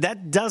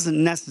 that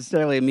doesn't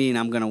necessarily mean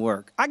I'm going to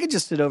work. I could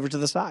just sit over to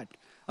the side.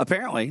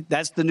 Apparently,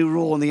 that's the new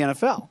rule in the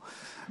NFL.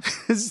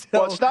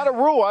 Well, it's not a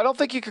rule. I don't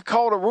think you could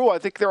call it a rule. I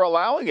think they're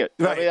allowing it.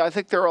 Right. I mean, I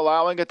think they're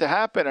allowing it to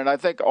happen. And I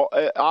think,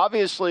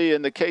 obviously,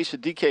 in the case of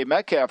DK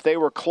Metcalf, they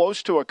were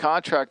close to a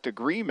contract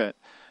agreement.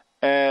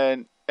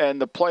 And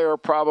the player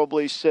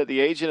probably said, the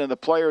agent and the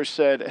player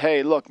said,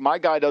 hey, look, my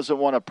guy doesn't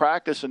want to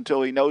practice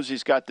until he knows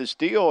he's got this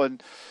deal.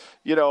 And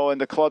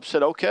the club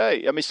said,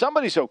 okay. I mean,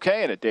 somebody's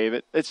okay in it,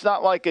 David. It's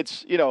not like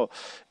it's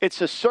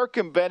a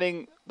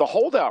circumventing the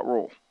holdout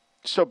rule.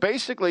 So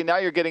basically now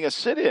you're getting a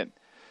sit-in.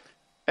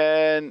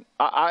 And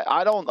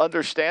I don't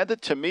understand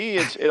it. To me,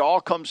 it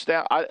all comes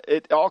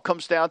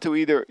down to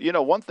either,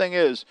 one thing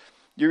is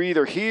you're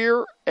either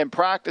here and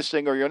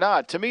practicing or you're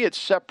not. To me, it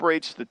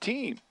separates the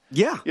team.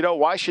 Yeah.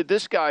 Why should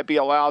this guy be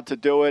allowed to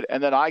do it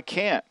and then I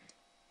can't?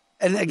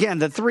 And again,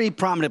 the three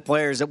prominent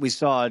players that we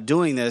saw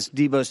doing this,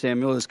 Deebo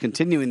Samuel is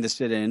continuing to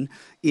sit in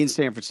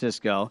San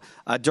Francisco.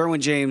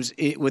 Derwin James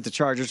with the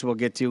Chargers we'll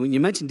get to. And you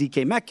mentioned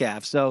DK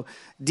Metcalf. So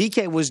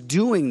DK was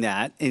doing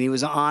that, and he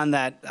was on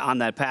that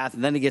path,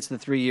 and then he gets the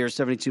 3-year,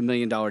 $72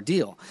 million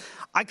deal.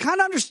 I kind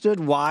of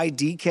understood why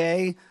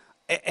DK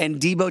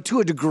and Deebo, to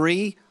a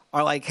degree,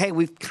 are like, hey,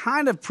 we've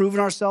kind of proven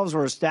ourselves,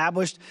 we're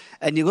established.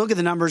 And you look at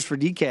the numbers for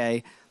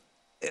DK,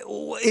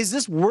 is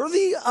this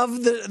worthy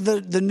of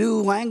the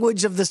new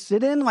language of the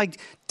sit-in? Like,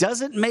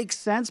 does it make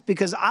sense?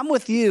 Because I'm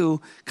with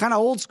you, kind of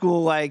old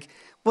school, like,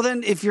 well,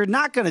 then if you're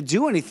not going to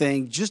do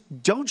anything, just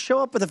don't show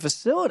up at the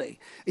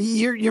facility.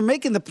 You're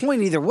making the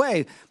point either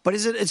way, but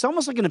it's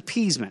almost like an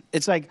appeasement.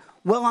 It's like,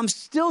 well, I'm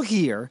still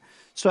here,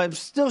 so I'm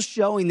still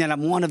showing that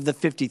I'm one of the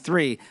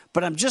 53,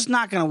 but I'm just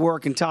not going to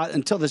work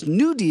until this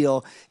new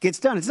deal gets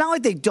done. It's not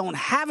like they don't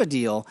have a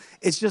deal.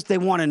 It's just they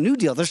want a new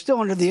deal. They're still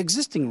under the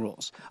existing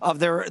rules of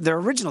their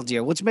original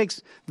deal, which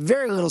makes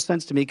very little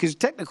sense to me because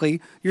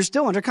technically you're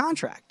still under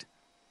contract.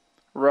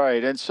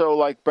 Right. And so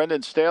like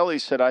Brendan Staley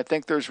said, I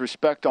think there's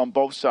respect on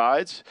both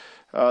sides.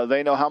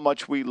 They know how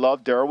much we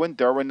love Derwin.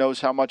 Derwin knows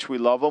how much we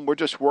love him. We're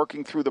just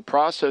working through the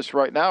process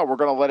right now. We're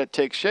going to let it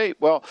take shape.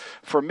 Well,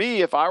 for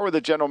me, if I were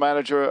the general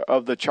manager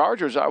of the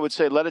Chargers, I would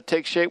say let it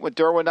take shape with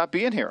Derwin not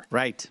being here.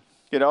 Right.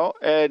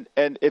 And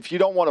if you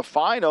don't want to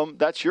fine him,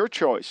 that's your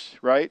choice,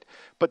 right?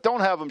 But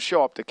don't have him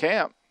show up to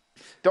camp.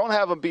 Don't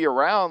have him be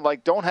around.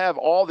 Like, don't have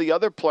all the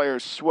other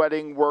players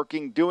sweating,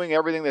 working, doing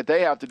everything that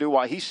they have to do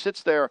while he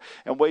sits there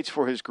and waits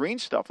for his green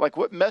stuff. Like,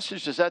 what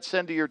message does that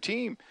send to your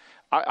team?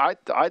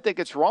 I think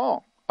it's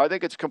wrong. I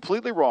think it's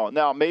completely wrong.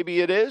 Now,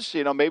 maybe it is.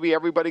 Maybe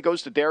everybody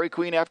goes to Dairy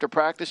Queen after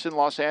practice in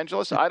Los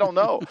Angeles. I don't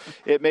know.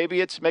 Maybe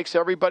it makes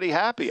everybody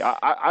happy.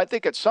 I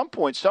think at some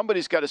point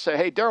somebody's got to say,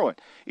 hey, Derwin,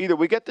 either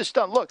we get this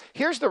done. Look,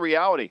 here's the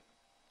reality.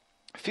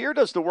 Fear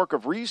does the work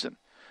of reason.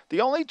 The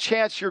only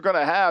chance you're going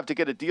to have to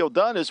get a deal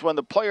done is when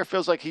the player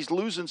feels like he's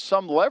losing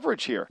some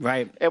leverage here.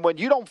 Right. And when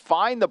you don't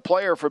fine the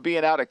player for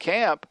being out of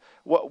camp,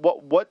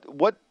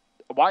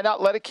 why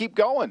not let it keep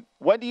going?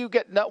 When do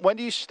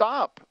you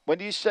stop? When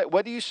do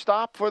you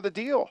stop for the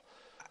deal?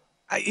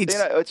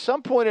 At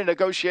some point in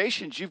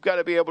negotiations, you've got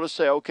to be able to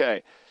say,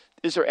 okay,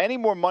 is there any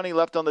more money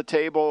left on the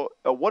table?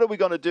 What are we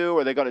going to do?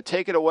 Are they going to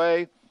take it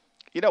away?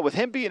 With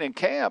him being in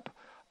camp,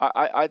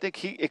 I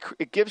think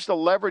it gives the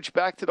leverage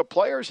back to the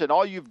players, and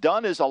all you've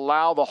done is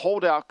allow the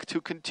holdout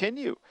to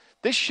continue.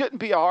 This shouldn't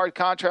be a hard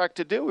contract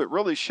to do. It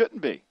really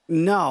shouldn't be.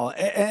 No,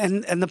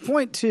 and the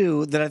point,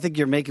 too, that I think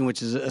you're making,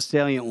 which is a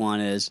salient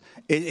one, is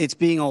it's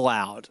being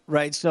allowed,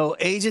 right? So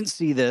agents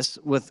see this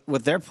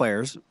with their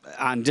players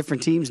on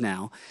different teams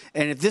now,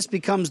 and if this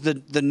becomes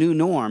the new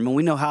norm, and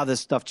we know how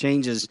this stuff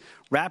changes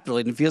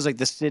rapidly, and it feels like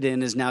the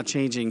sit-in is now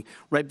changing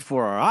right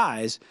before our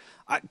eyes,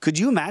 could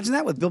you imagine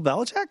that with Bill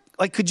Belichick?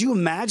 Like, could you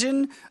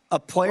imagine a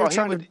player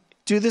trying to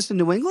do this in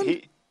New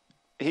England?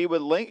 He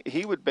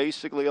would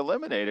basically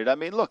eliminate it. I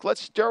mean, look,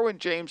 let's Derwin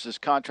James's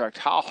contract.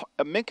 How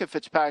Minkah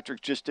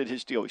Fitzpatrick just did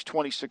his deal. He's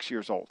 26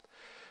 years old.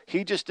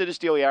 He just did his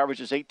deal. He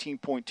averages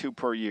 18.2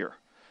 per year.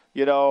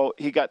 You know,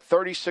 he got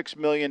 $36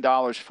 million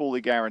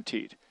fully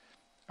guaranteed.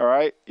 All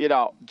right. You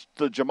know,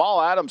 the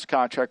Jamal Adams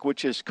contract,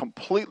 which is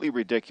completely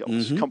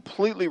ridiculous, at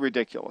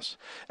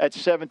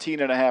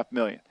 $17.5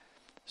 million.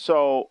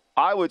 So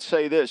I would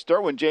say this: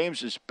 Derwin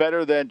James is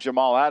better than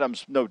Jamal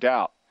Adams, no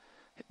doubt.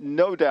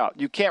 No doubt.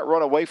 You can't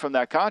run away from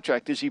that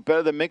contract. Is he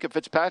better than Minkah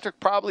Fitzpatrick?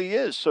 Probably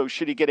is. So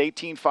should he get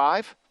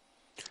 18.5?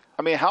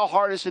 I mean, how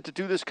hard is it to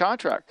do this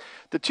contract?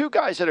 The two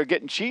guys that are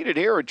getting cheated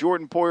here are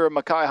Jordan Poyer and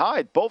Mekhi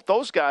Hyde. Both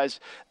those guys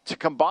to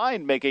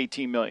combine make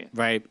 $18 million.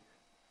 Right.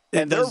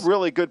 And they're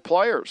really good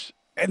players.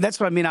 And that's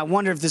what I mean. I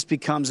wonder if this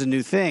becomes a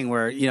new thing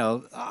where, you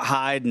know,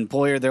 Hyde and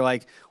Poyer, they're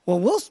like, well,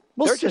 we'll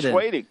they're sit just in.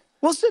 waiting.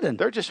 We'll sit in.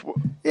 They're just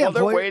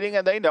they're waiting,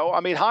 and they know. I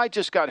mean, Hyde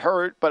just got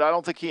hurt, but I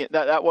don't think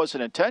that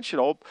wasn't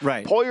intentional.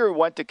 Right. Poyer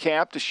went to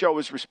camp to show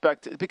his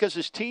respect because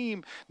his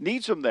team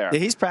needs him there. Yeah,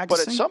 he's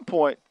practicing. But at some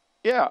point,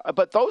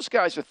 but those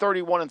guys are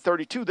 31 and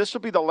 32. This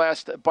will be the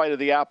last bite of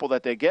the apple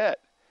that they get,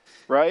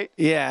 right?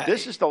 Yeah.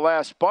 This is the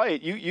last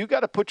bite. You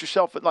got to put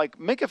yourself in, like,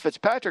 Minkah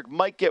Fitzpatrick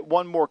might get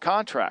one more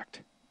contract.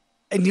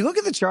 And you look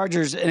at the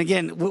Chargers, and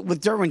again,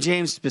 with Derwin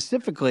James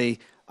specifically,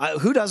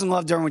 who doesn't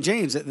love Derwin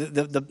James?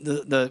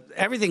 The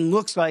everything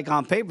looks like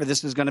on paper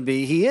this is going to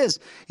be.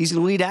 He's an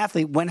elite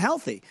athlete when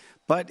healthy.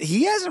 But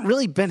he hasn't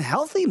really been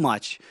healthy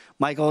much,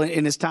 Michael,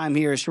 in his time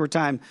here, a short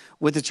time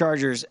with the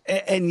Chargers.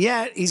 And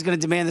yet he's going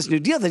to demand this new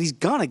deal that he's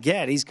going to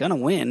get. He's going to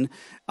win.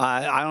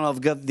 I don't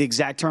know if the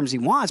exact terms he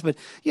wants, but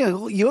you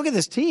know, you look at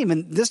this team,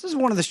 and this is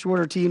one of the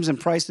shorter teams in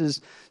prices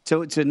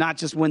to not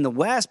just win the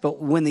West, but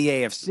win the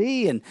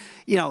AFC. And,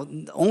 you know,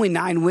 only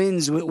 9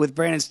 wins with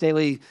Brandon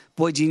Staley,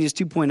 Boy Genius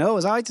 2.0.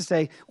 As I like to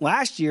say,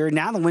 last year,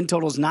 now the win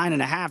total is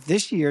 9.5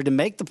 this year. To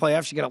make the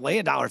playoffs, you got to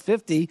lay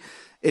 $1.50.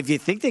 If you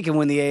think they can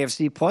win the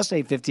AFC plus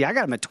 850, I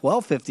got them at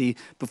 1250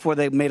 before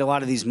they made a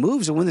lot of these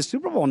moves and win the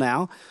Super Bowl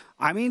now.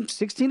 I mean,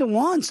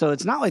 16-1. So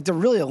it's not like they're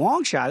really a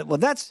long shot. Well,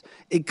 that's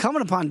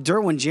incumbent upon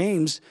Derwin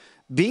James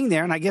being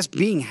there and I guess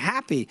being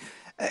happy.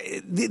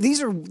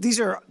 These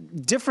are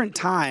different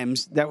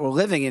times that we're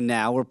living in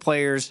now where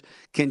players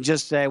can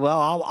just say,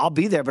 well, I'll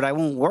be there, but I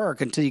won't work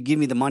until you give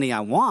me the money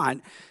I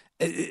want.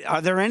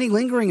 Are there any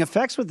lingering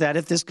effects with that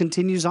if this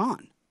continues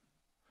on?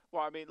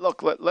 Well, I mean,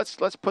 look, let's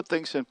put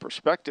things in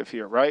perspective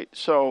here, right?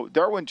 So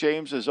Derwin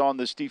James is on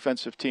this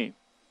defensive team,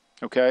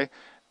 okay?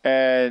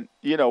 And,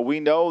 you know, we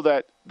know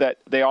that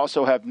they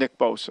also have Nick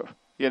Bosa,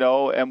 you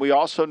know, and we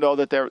also know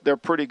that they're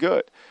pretty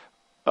good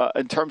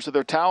in terms of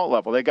their talent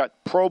level. They got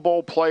Pro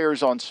Bowl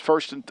players on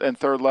first and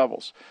third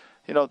levels.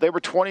 You know, they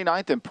were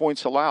 29th in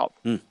points allowed.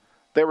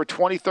 They were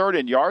 23rd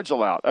in yards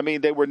allowed. I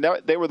mean, they were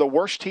the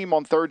worst team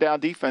on third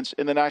down defense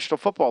in the National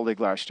Football League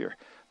last year,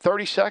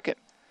 32nd.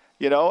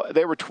 You know,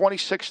 they were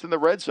 26th in the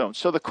red zone.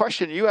 So the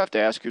question you have to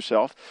ask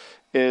yourself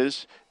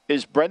is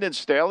Brendan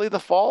Staley the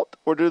fault,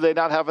 or do they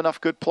not have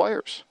enough good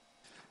players?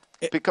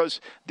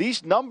 Because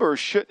these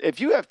numbers if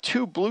you have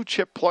 2 blue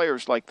chip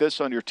players like this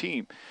on your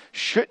team,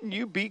 shouldn't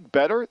you be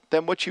better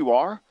than what you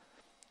are?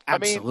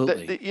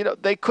 Absolutely. I mean, you know,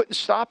 they couldn't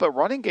stop a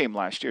running game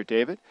last year,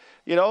 David.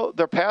 You know,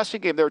 their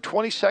passing game, they were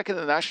 22nd in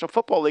the National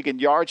Football League in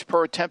yards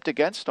per attempt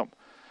against them,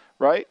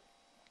 right?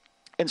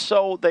 And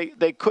so they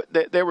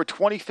were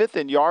 25th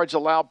in yards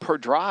allowed per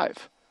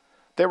drive.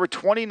 They were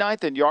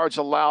 29th in yards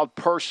allowed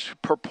per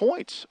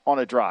points on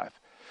a drive.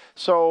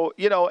 So,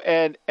 you know,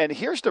 and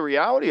here's the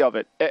reality of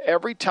it.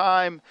 Every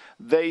time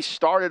they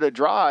started a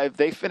drive,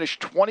 they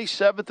finished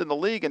 27th in the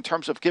league in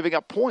terms of giving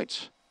up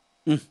points.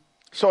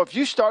 So if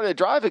you started a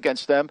drive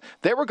against them,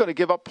 they were going to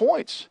give up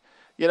points.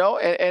 You know,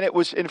 and it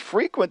was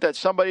infrequent that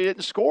somebody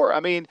didn't score. I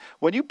mean,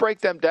 when you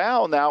break them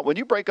down,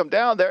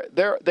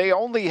 they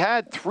only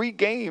had 3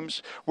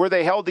 games where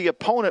they held the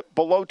opponent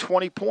below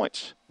 20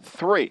 points.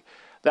 3.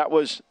 That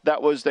was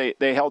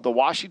they held the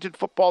Washington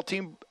football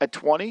team at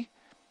 20,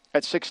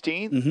 at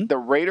 16. The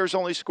Raiders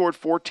only scored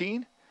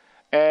 14,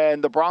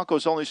 and the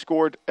Broncos only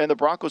scored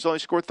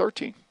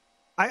 13.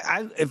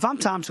 If I'm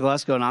Tom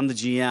Telesco and I'm the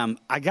GM,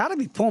 I got to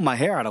be pulling my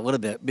hair out a little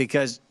bit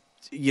because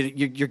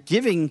you're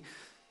giving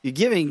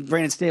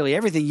Brandon Staley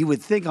everything you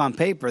would think on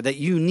paper that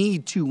you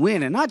need to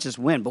win, and not just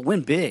win, but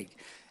win big.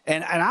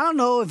 And I don't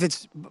know if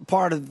it's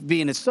part of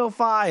being at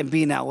SoFi and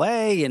being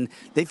L.A. and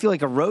they feel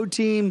like a road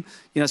team,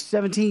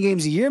 17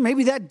 games a year.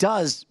 Maybe that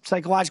does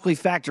psychologically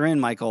factor in,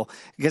 Michael,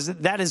 because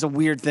that is a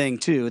weird thing,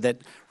 too, that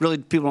really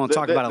people don't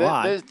talk about a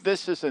lot.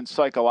 This isn't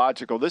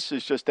psychological. This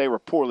is just they were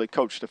poorly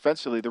coached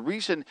defensively. The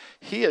reason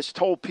he has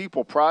told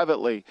people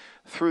privately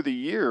through the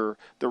year,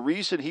 the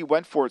reason he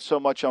went for it so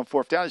much on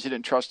fourth down is he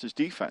didn't trust his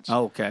defense.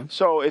 Oh, okay.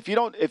 So if you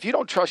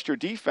don't trust your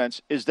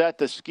defense, is that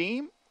the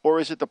scheme or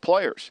is it the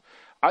players?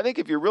 I think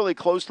if you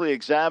closely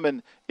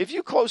examine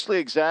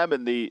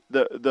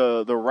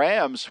the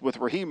Rams with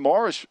Raheem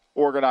Morris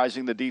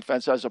organizing the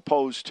defense as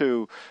opposed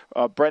to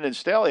Brendan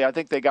Staley, I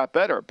think they got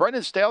better.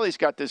 Brendan Staley's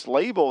got this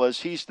label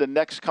as he's the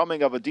next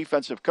coming of a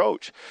defensive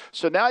coach.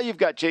 So now you've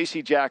got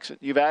J.C. Jackson.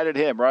 You've added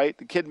him, right?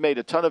 The kid made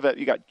a ton of it.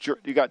 You got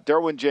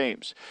Derwin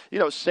James.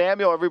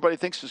 Samuel, everybody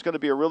thinks is going to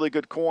be a really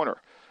good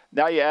corner.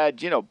 Now you add,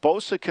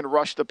 Bosa can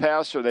rush the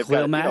passer. They've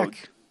Khalil got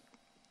Mack.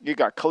 You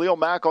got Khalil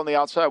Mack on the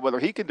outside, whether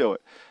he can do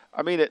it.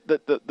 I mean,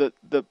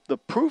 the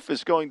proof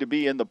is going to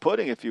be in the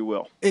pudding, if you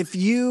will. If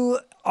you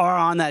are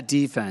on that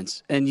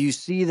defense and you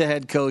see the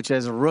head coach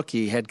as a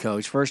rookie head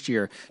coach, first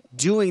year,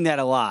 doing that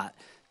a lot,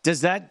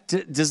 does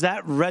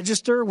that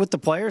register with the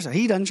players?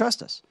 He doesn't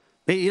trust us.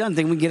 He doesn't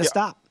think we can get a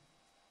stop.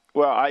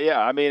 Well,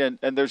 I mean,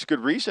 and there's good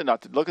reason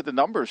not to look at the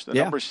numbers. The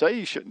numbers say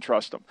you shouldn't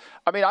trust them.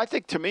 I mean, I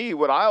think to me,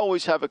 what I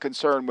always have a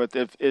concern with,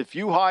 if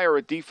you hire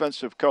a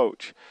defensive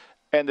coach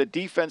and the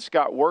defense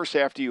got worse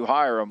after you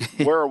hire him,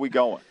 where are we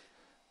going?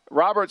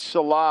 Robert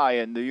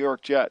Saleh and the New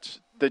York Jets.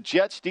 The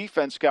Jets'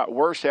 defense got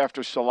worse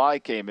after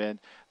Saleh came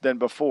in than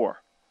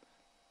before.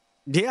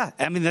 Yeah,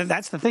 I mean,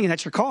 that's the thing.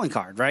 That's your calling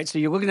card, right? So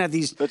you're looking at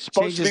these That's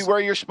supposed changes. to be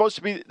where you're supposed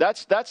to be.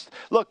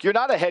 Look, you're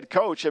not a head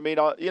coach. I mean,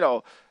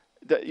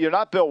 you're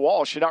not Bill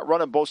Walsh. You're not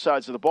running both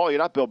sides of the ball. You're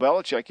not Bill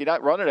Belichick. You're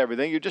not running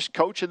everything. You're just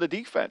coaching the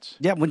defense.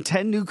 Yeah, when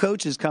 10 new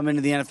coaches come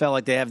into the NFL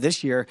like they have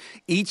this year,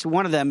 each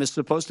one of them is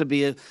supposed to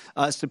be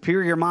a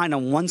superior mind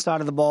on one side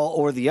of the ball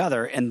or the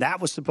other, and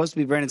that was supposed to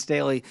be Brandon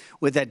Staley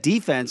with that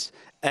defense.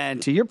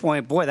 And to your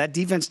point, boy, that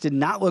defense did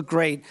not look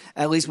great,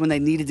 at least when they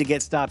needed to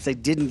get stops. They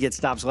didn't get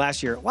stops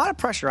last year. A lot of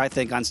pressure, I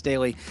think, on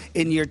Staley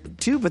in year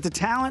two, but the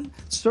talent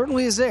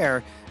certainly is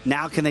there.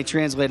 Now can they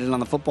translate it on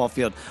the football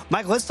field?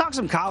 Michael, let's talk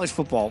some college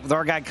football with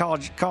our guy,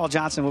 Carl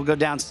Johnson. We'll go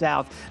down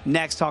south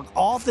next, talk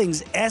all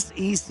things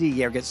SEC.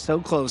 Yeah, we get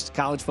so close to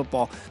college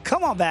football.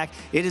 Come on back.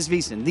 It is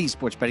VSiN, the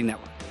Sports Betting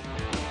Network.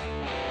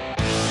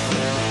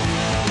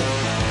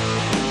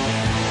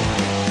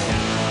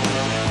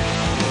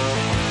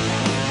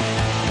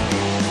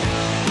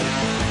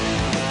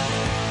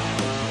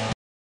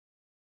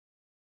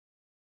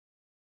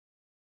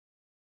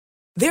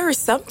 There are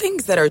some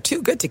things that are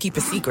too good to keep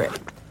a secret.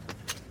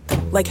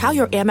 Like how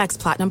your Amex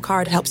Platinum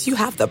card helps you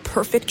have the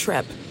perfect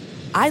trip.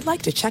 I'd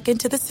like to check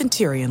into the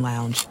Centurion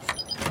Lounge.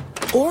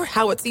 Or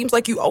how it seems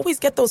like you always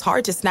get those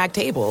hard-to-snag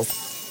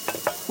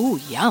tables. Ooh,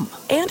 yum.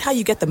 And how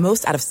you get the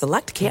most out of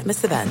select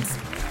can't-miss events.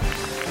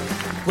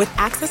 With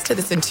access to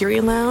the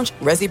Centurion Lounge,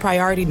 Resi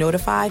Priority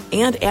Notified,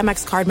 and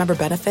Amex card member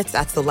benefits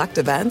at select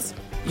events,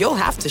 you'll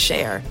have to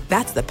share.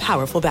 That's the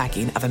powerful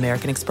backing of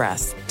American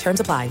Express. Terms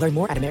apply. Learn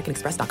more at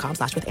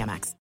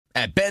americanexpress.com/withAmex.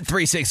 At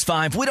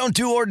Bet365, we don't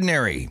do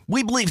ordinary.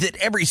 We believe that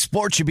every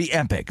sport should be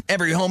epic.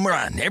 Every home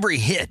run, every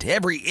hit,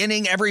 every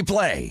inning, every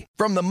play.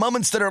 From the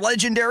moments that are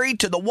legendary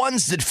to the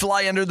ones that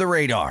fly under the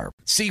radar.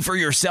 See for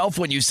yourself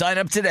when you sign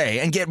up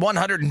today and get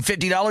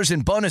 $150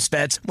 in bonus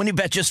bets when you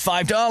bet just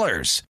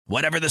 $5.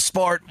 Whatever the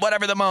sport,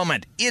 whatever the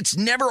moment, it's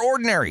never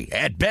ordinary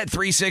at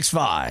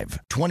Bet365.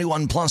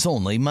 21 plus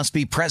only. Must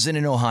be present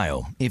in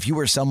Ohio. If you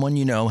or someone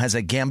you know has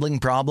a gambling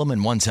problem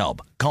and wants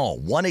help, call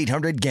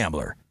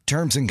 1-800-GAMBLER.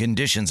 Terms and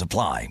conditions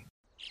apply.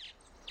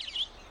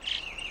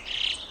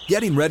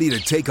 Getting ready to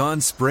take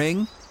on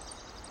spring?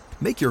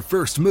 Make your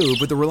first move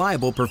with the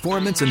reliable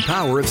performance and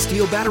power of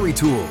Steel battery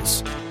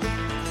tools.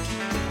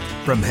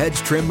 From hedge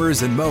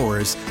trimmers and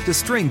mowers to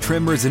string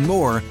trimmers and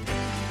more,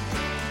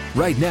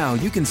 right now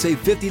you can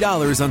save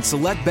 $50 on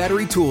select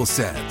battery tool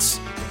sets.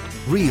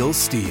 Real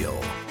Steel.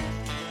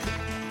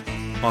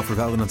 Offer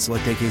valid on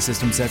select AK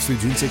system sets through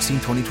June 16,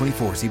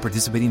 2024. See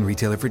participating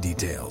retailer for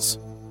details.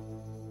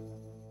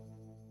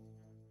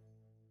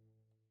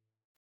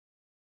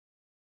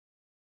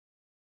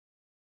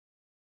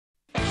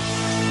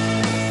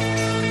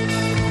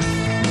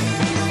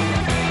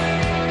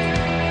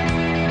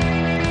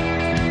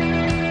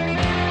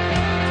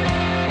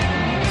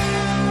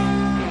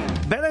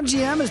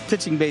 BetMGM is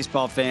pitching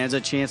baseball fans a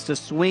chance to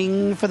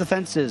swing for the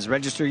fences.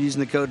 Register using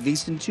the code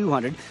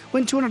VSiN200.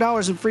 Win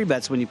 $200 in free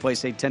bets when you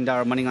place a $10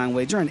 moneyline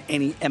wager on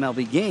any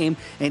MLB game,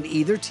 and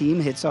either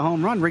team hits a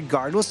home run,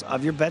 regardless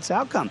of your bet's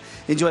outcome.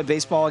 Enjoy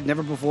baseball like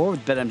never before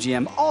with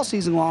BetMGM all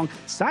season long.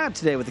 Sign up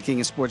today with the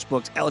King of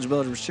Sportsbooks.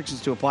 Eligibility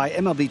restrictions to apply.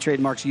 MLB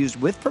trademarks used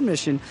with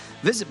permission.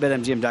 Visit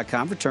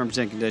BetMGM.com for terms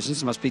and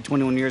conditions. Must be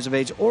 21 years of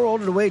age or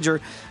older to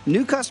wager.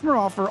 New customer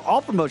offer.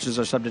 All promotions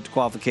are subject to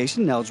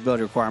qualification and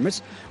eligibility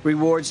requirements.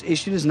 Rewards notes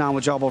issued as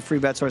non-withdrawable free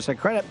bets or site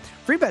credit.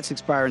 Free bets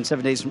expire in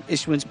 7 days from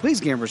issuance. Please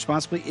gamble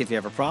responsibly. If you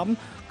have a problem,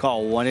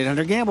 call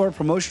 1-800-GAMBLER.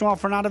 Promotional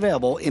offer not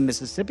available in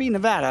Mississippi,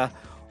 Nevada,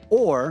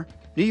 or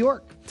New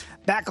York.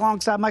 Back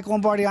alongside Michael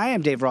Lombardi, I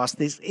am Dave Ross.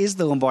 This is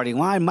the Lombardi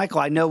Line. Michael,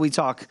 I know we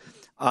talk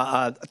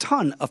a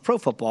ton of pro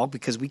football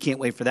because we can't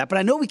wait for that, but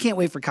I know we can't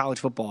wait for college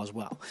football as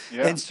well.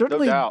 Yeah, and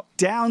certainly no doubt.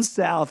 Down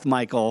south,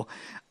 Michael,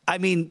 I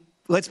mean,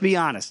 let's be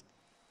honest.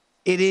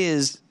 It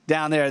is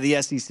down there,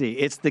 the SEC.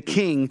 It's the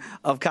king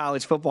of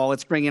college football.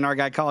 Let's bring in our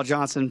guy, Carl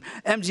Johnson,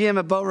 MGM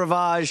at Beau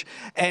Rivage.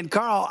 And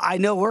Carl, I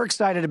know we're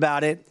excited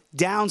about it.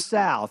 Down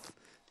south,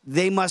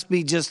 they must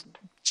be just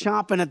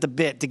chomping at the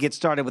bit to get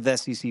started with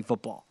SEC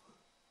football.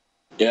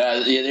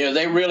 Yeah,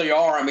 they really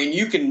are. I mean,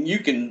 you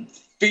can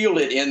feel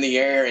it in the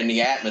air, in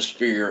the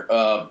atmosphere.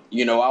 I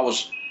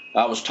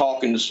was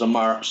talking to some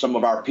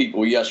of our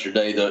people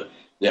yesterday.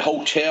 The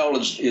hotel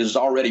is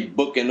already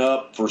booking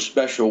up for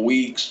special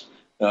weeks.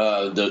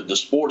 The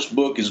sports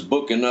book is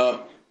booking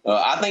up.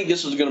 I think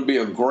this is going to be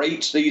a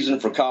great season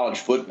for college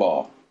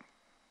football.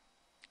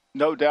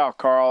 No doubt,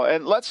 Carl.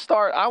 And let's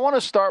start. I want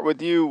to start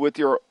with you with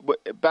your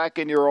back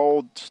in your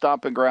old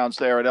stomping grounds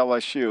there at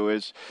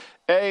LSU.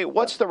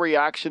 What's the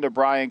reaction to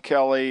Brian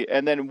Kelly?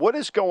 And then what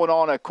is going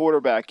on at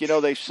quarterback?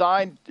 They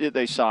signed.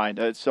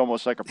 It's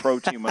almost like a pro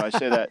team when I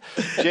say that.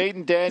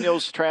 Jaden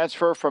Daniels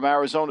transfer from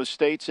Arizona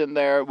State's in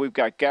there. We've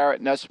got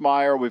Garrett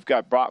Nessmeyer. We've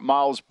got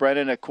Miles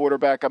Brennan at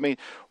quarterback. I mean,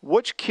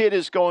 which kid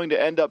is going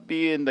to end up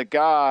being the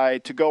guy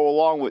to go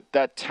along with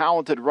that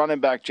talented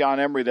running back, John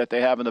Emery, that they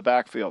have in the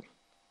backfield?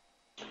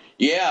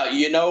 Yeah,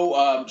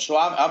 so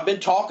I've been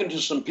talking to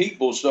some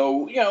people.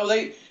 So,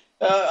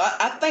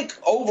 I think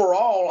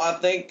overall,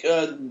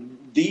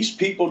 these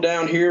people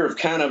down here have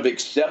kind of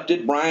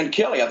accepted Brian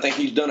Kelly. I think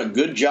he's done a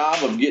good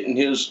job of getting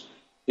his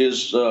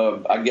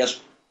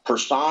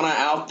persona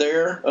out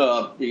there.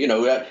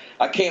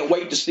 I can't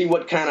wait to see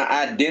what kind of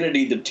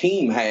identity the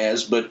team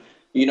has. But,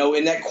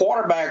 in that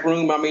quarterback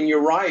room, I mean,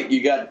 you're right.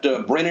 You got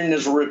Brennan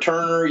as a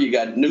returner. You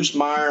got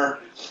Nussmeier.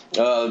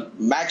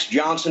 Max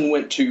Johnson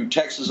went to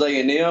Texas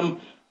A&M.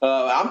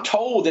 I'm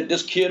told that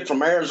this kid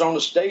from Arizona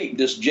State,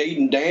 this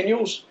Jaden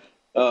Daniels,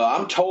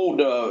 I'm told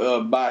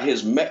by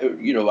his,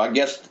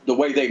 the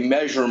way they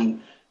measure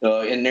him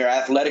in their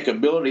athletic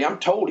ability, I'm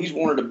told he's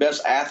one of the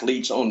best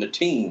athletes on the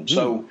team.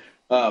 So,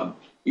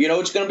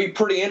 it's going to be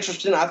pretty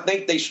interesting. I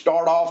think they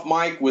start off,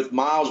 Mike, with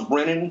Miles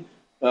Brennan,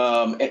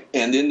 and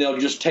then they'll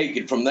just take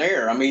it from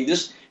there. I mean,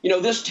 this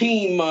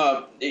team,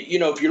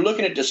 if you're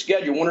looking at the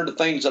schedule, one of the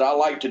things that I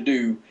like to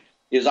do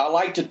is I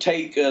like to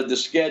take the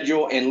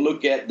schedule and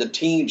look at the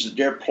teams that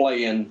they're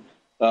playing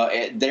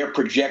at their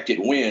projected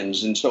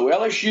wins. And so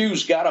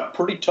LSU's got a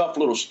pretty tough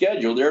little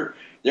schedule.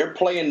 They're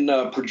playing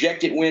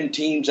projected win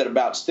teams at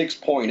about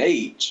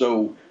 6.8.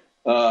 So,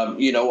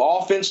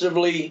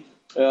 offensively,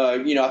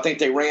 I think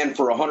they ran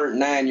for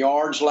 109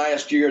 yards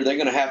last year. They're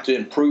going to have to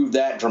improve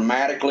that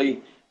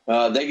dramatically.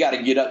 They got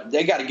to get up.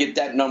 They got to get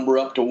that number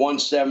up to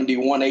 170,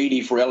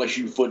 180 for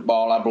LSU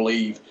football, I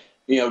believe.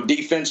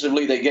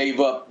 Defensively, they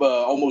gave up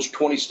almost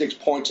 26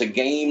 points a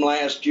game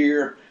last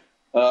year.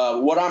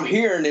 What I'm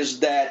hearing is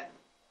that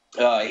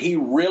he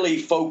really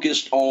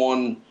focused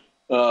on,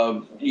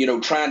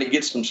 trying to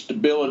get some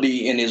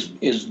stability in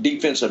his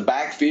defensive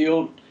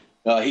backfield.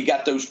 He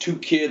got those two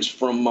kids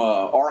from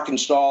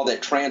Arkansas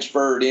that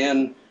transferred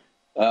in,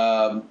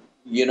 so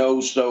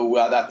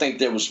I think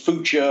there was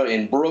Fucha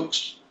and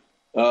Brooks.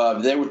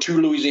 There were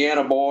two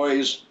Louisiana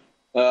boys.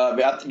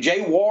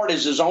 Jay Ward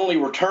is his only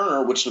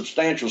returner with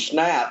substantial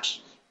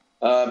snaps.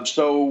 It's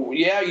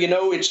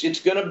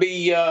going to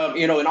be,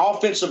 an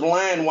offensive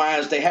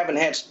line-wise, they haven't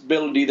had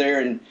stability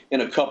there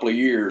in a couple of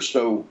years.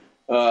 So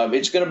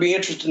it's going to be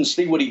interesting to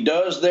see what he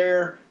does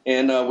there.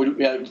 And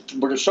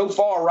we're so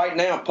far right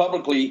now,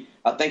 publicly,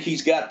 I think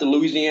he's got the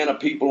Louisiana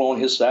people on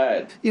his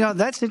side.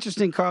 That's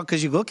interesting, Carl,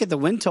 because you look at the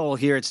win total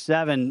here at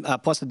 7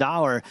 plus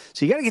 $1.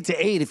 So you got to get to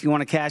 8 if you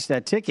want to cash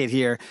that ticket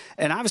here.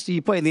 And obviously,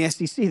 you play in the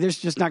SEC. There's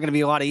just not going to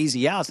be a lot of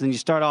easy outs. And then you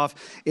start off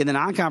in the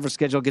non-conference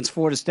schedule against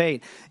Florida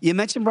State. You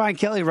mentioned Brian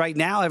Kelly. Right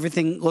now,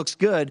 everything looks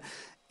good.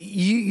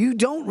 You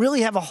don't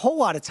really have a whole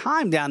lot of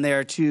time down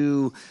there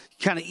to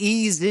kind of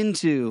ease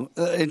into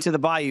the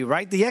bayou,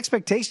 right? The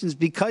expectations,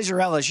 because you're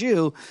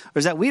LSU,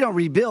 is that we don't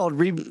rebuild,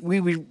 we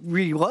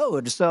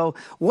reload. So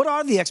what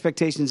are the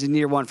expectations in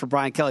year one for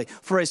Brian Kelly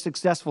for a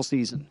successful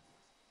season?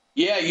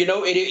 Yeah,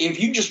 if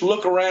you just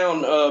look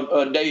around,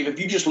 Dave, if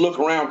you just look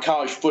around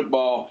college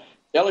football,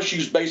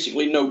 LSU's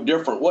basically no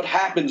different. What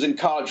happens in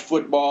college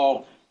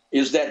football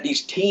is that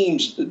these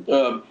teams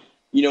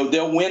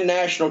they'll win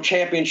national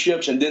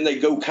championships and then they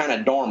go kind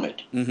of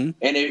dormant. Mm-hmm.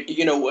 And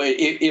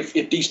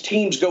if these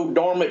teams go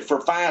dormant for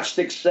 5,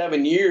 6,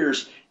 7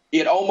 years,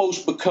 it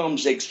almost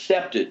becomes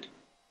accepted.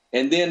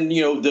 And then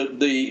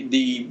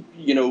the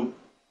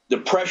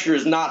pressure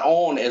is not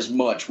on as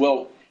much.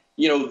 Well,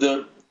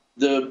 the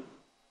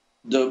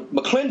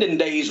McClendon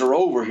days are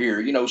over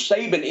here.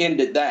 Saban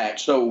ended that.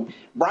 So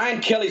Brian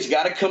Kelly's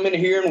got to come in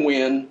here and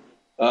win.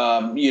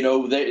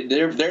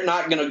 They're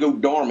not going to go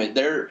dormant.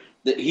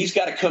 that he's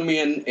got to come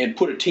in and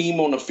put a team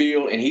on the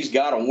field, and he's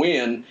got to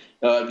win.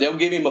 They'll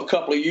give him a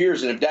couple of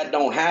years, and if that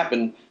don't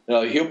happen,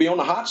 he'll be on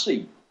the hot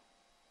seat.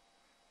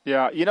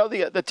 Yeah,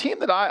 the team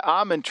that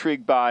I'm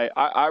intrigued by,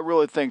 I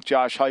really think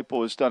Josh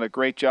Heupel has done a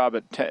great job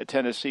at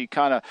Tennessee,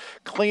 kind of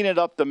cleaning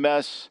up the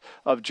mess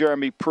of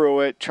Jeremy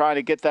Pruitt, trying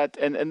to get that,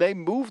 and they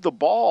move the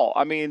ball.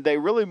 I mean, they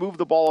really move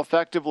the ball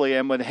effectively.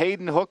 And when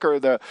Hayden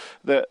Hooker,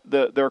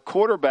 their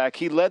quarterback,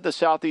 he led the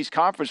Southeast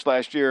Conference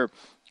last year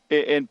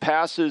in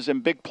passes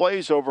and big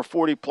plays over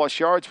 40-plus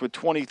yards with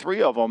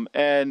 23 of them.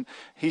 And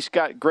he's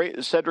got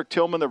great Cedric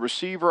Tillman, the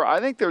receiver.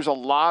 I think there's a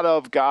lot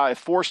of guys,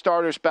 4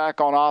 starters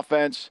back on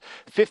offense,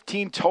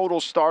 15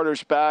 total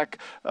starters back.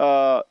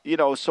 So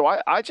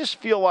I just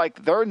feel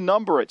like their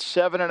number at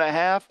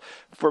 7.5,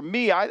 for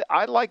me,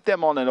 I like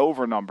them on an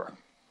over number.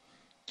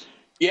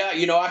 Yeah,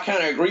 I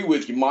kind of agree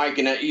with you, Mike.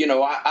 And,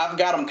 I've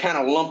got them kind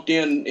of lumped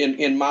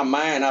in my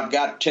mind. I've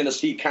got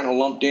Tennessee kind of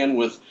lumped in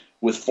with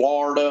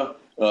Florida,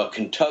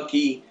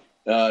 Kentucky.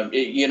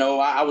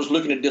 I was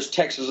looking at this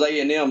Texas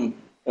A&M.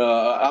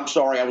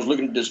 I was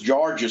looking at this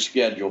Georgia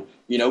schedule.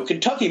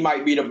 Kentucky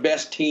might be the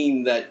best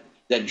team that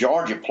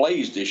Georgia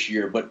plays this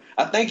year. But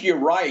I think you're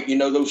right.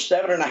 Those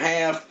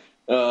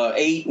 7.5,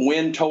 8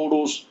 win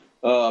totals.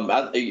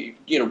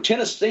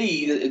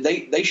 Tennessee,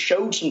 they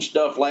showed some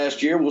stuff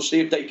last year. We'll see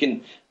if they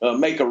can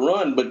make a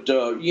run. But,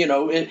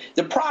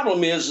 the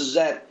problem is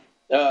that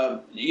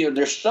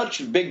there's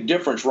such a big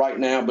difference right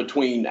now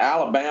between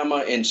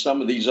Alabama and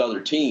some of these other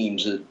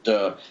teams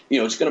that,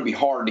 it's going to be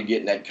hard to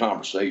get in that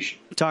conversation.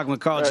 Talking with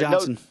Carl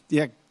Johnson.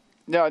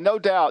 No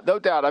doubt.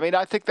 I mean,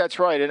 I think that's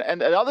right.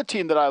 And another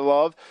team that I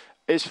love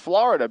is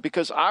Florida,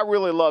 because I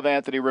really love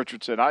Anthony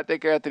Richardson. I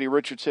think Anthony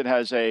Richardson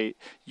has a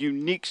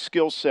unique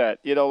skill set.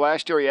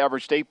 Last year he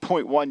averaged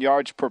 8.1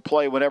 yards per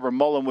play whenever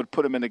Mullen would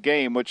put him in the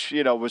game, which,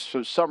 was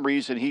for some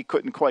reason he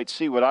couldn't quite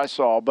see what I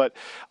saw. But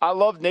I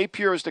love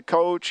Napier as the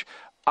coach.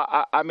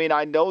 I mean,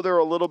 I know they're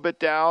a little bit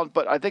down,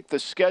 but I think the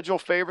schedule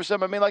favors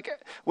them. I mean, like,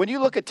 when you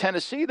look at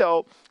Tennessee,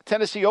 though,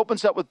 Tennessee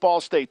opens up with Ball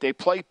State. They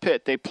play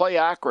Pitt. They play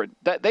Akron.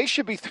 They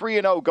should be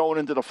 3-0 going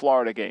into the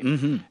Florida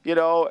game.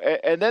 Mm-hmm.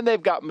 And then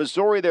they've got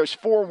Missouri. There's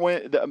 4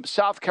 wins.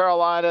 South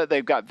Carolina.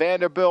 They've got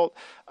Vanderbilt.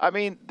 I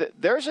mean,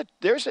 there's an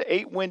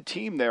 8-win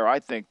team there,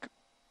 I think.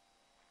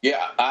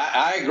 Yeah,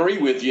 I agree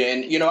with you.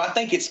 And, I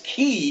think it's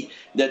key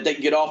that they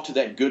get off to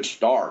that good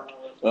start.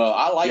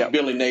 I like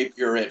Billy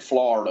Napier at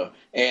Florida.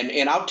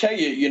 And I'll tell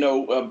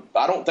you,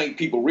 I don't think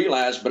people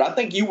realize, but I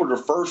think you were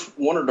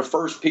one of the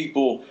first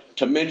people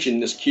to mention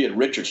this kid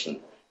Richardson.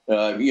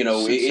 He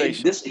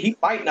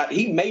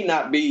may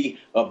not be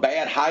a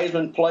bad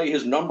Heisman play.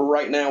 His number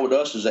right now with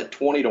us is at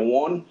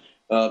 20-1.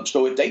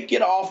 So if they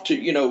get off to,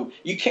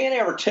 you can't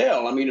ever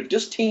tell. I mean, if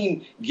this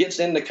team gets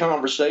in the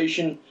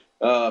conversation,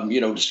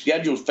 the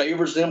schedule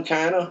favors them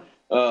kind of,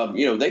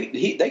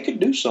 they could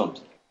do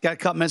something. Got a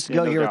couple minutes to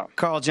go here with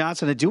Carl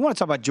Johnson. I do want to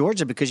talk about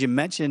Georgia because you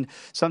mentioned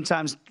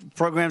sometimes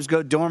programs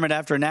go dormant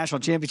after a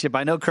national championship.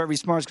 I know Kirby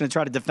Smart's going to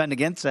try to defend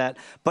against that,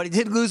 but he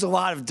did lose a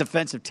lot of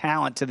defensive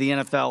talent to the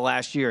NFL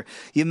last year.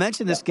 You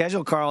mentioned the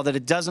schedule, Carl, that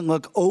it doesn't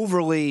look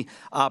overly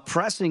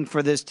pressing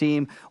for this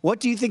team. What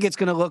do you think it's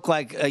going to look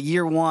like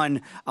year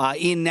one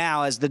in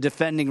now as the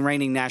defending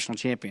reigning national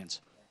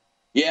champions?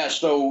 Yeah,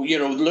 so,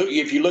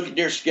 if you look at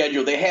their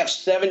schedule, they have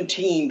 7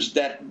 teams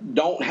that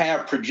don't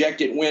have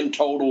projected win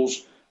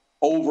totals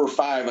over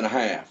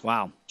 5.5.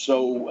 Wow.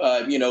 So,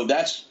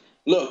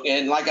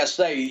 and like I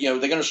say, they're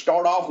going to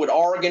start off with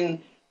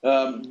Oregon.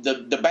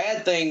 The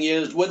bad thing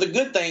is, the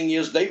good thing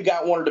is they've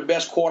got one of the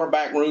best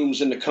quarterback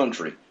rooms in the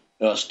country.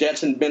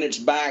 Stetson Bennett's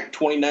back,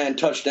 29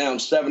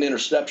 touchdowns, 7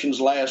 interceptions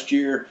last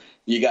year.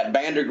 You got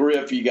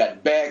Vandergriff, you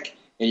got Beck,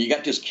 and you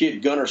got this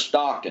kid Gunnar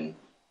Stockton.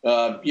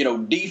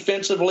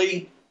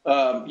 Defensively,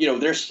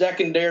 their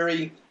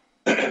secondary,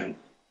 first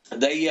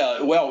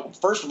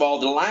of all,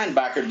 the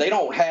linebacker, they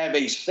don't have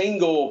a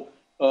single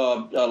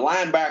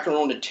linebacker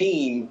on the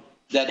team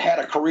that had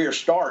a career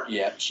start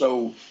yet.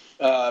 So,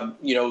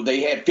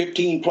 they had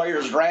 15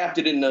 players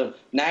drafted in the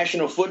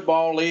National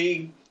Football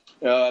League.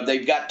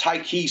 They've got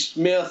Tyke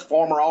Smith,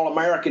 former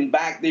All-American,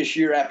 back this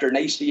year after an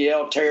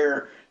ACL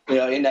tear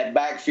in that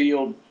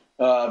backfield,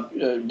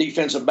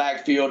 defensive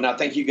backfield. And I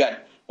think you got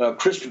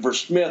Christopher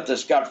Smith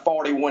that's got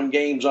 41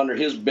 games under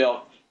his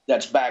belt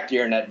that's back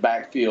there in that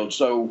backfield.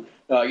 So,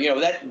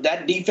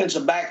 that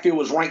defensive backfield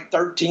was ranked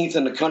 13th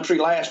in the country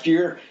last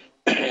year.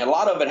 A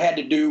lot of it had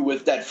to do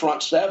with that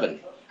front 7,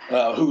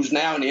 who's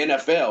now in the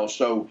NFL.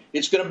 So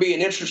it's going to be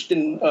an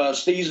interesting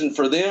season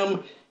for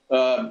them.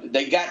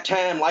 They got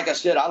time. Like I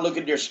said, I look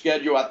at their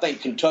schedule. I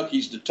think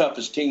Kentucky's the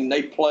toughest team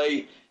they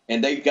play,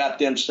 and they've got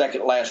them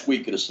second last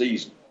week of the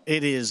season.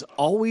 It is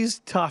always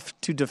tough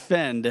to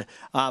defend,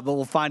 but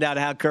we'll find out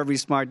how Kirby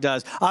Smart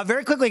does.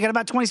 Very quickly, got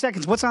about 20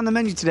 seconds. What's on the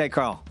menu today,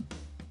 Carl?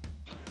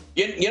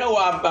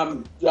 I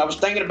was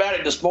thinking about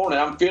it this morning.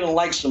 I'm feeling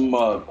like some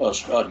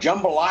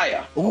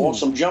jambalaya. Ooh. I want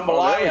some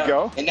jambalaya. There we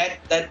go. And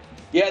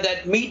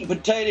that meat and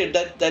potato,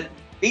 that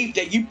beef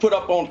that you put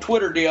up on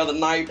Twitter the other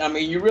night. I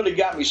mean, you really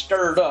got me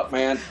stirred up,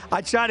 man.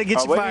 I try to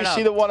get you fired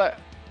up.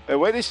 Hey,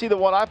 wait to see the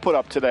one I put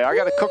up today. I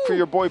got to cook for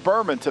your boy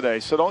Berman today,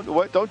 so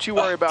don't you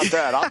worry about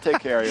that. I'll take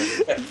care of you.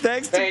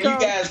 Thanks, man. Carl.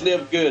 You guys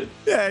live good.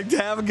 Yeah,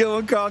 have a good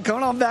one, Carl.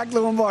 Coming on back to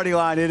the Lombardi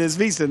line. It is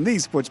VSiN, the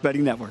Sports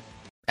Betting Network.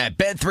 At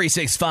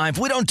Bet365,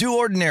 we don't do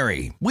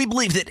ordinary. We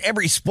believe that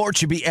every sport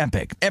should be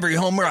epic. Every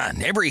home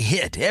run, every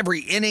hit,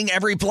 every inning,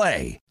 every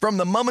play. From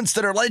the moments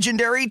that are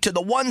legendary to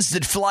the ones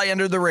that fly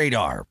under the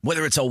radar.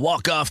 Whether it's a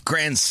walk-off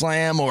grand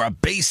slam or a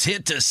base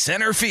hit to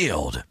center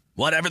field.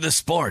 Whatever the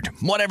sport,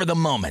 whatever the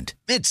moment,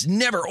 it's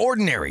never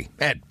ordinary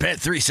at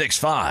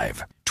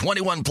Bet365.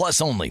 21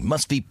 plus only.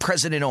 Must be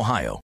present in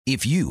Ohio.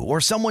 If you or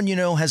someone you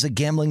know has a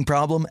gambling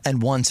problem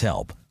and wants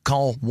help,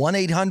 call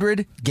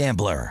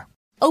 1-800-GAMBLER.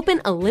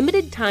 Open a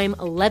limited-time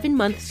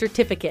 11-month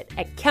certificate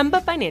at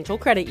Kemba Financial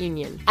Credit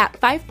Union. At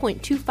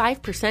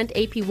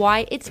 5.25%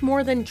 APY, it's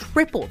more than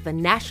triple the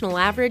national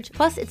average,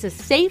 plus it's a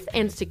safe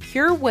and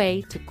secure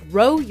way to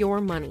grow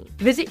your money.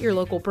 Visit your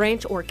local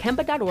branch or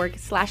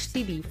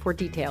kemba.org/cb for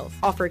details.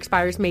 Offer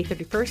expires May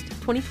 31st,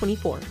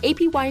 2024.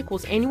 APY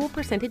equals annual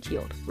percentage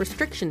yield.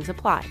 Restrictions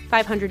apply.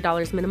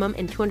 $500 minimum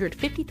and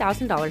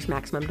 $250,000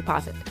 maximum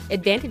deposit.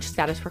 Advantage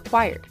status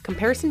required.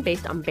 Comparison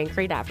based on bank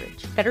rate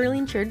average. Federally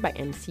insured by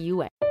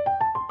NCUA.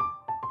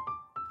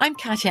 I'm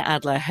Katya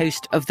Adler,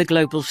 host of The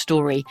Global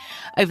Story.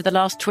 Over the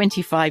last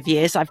 25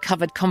 years, I've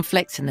covered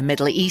conflicts in the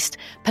Middle East,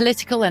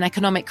 political and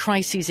economic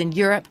crises in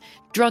Europe,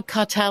 drug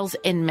cartels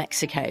in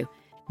Mexico.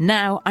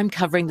 Now I'm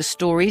covering the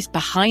stories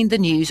behind the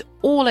news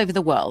all over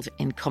the world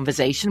in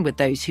conversation with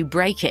those who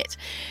break it.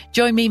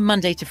 Join me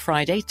Monday to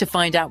Friday to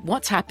find out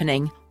what's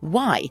happening,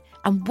 why,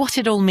 and what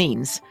it all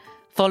means.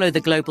 Follow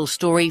The Global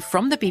Story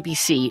from the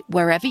BBC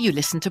wherever you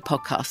listen to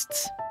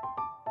podcasts.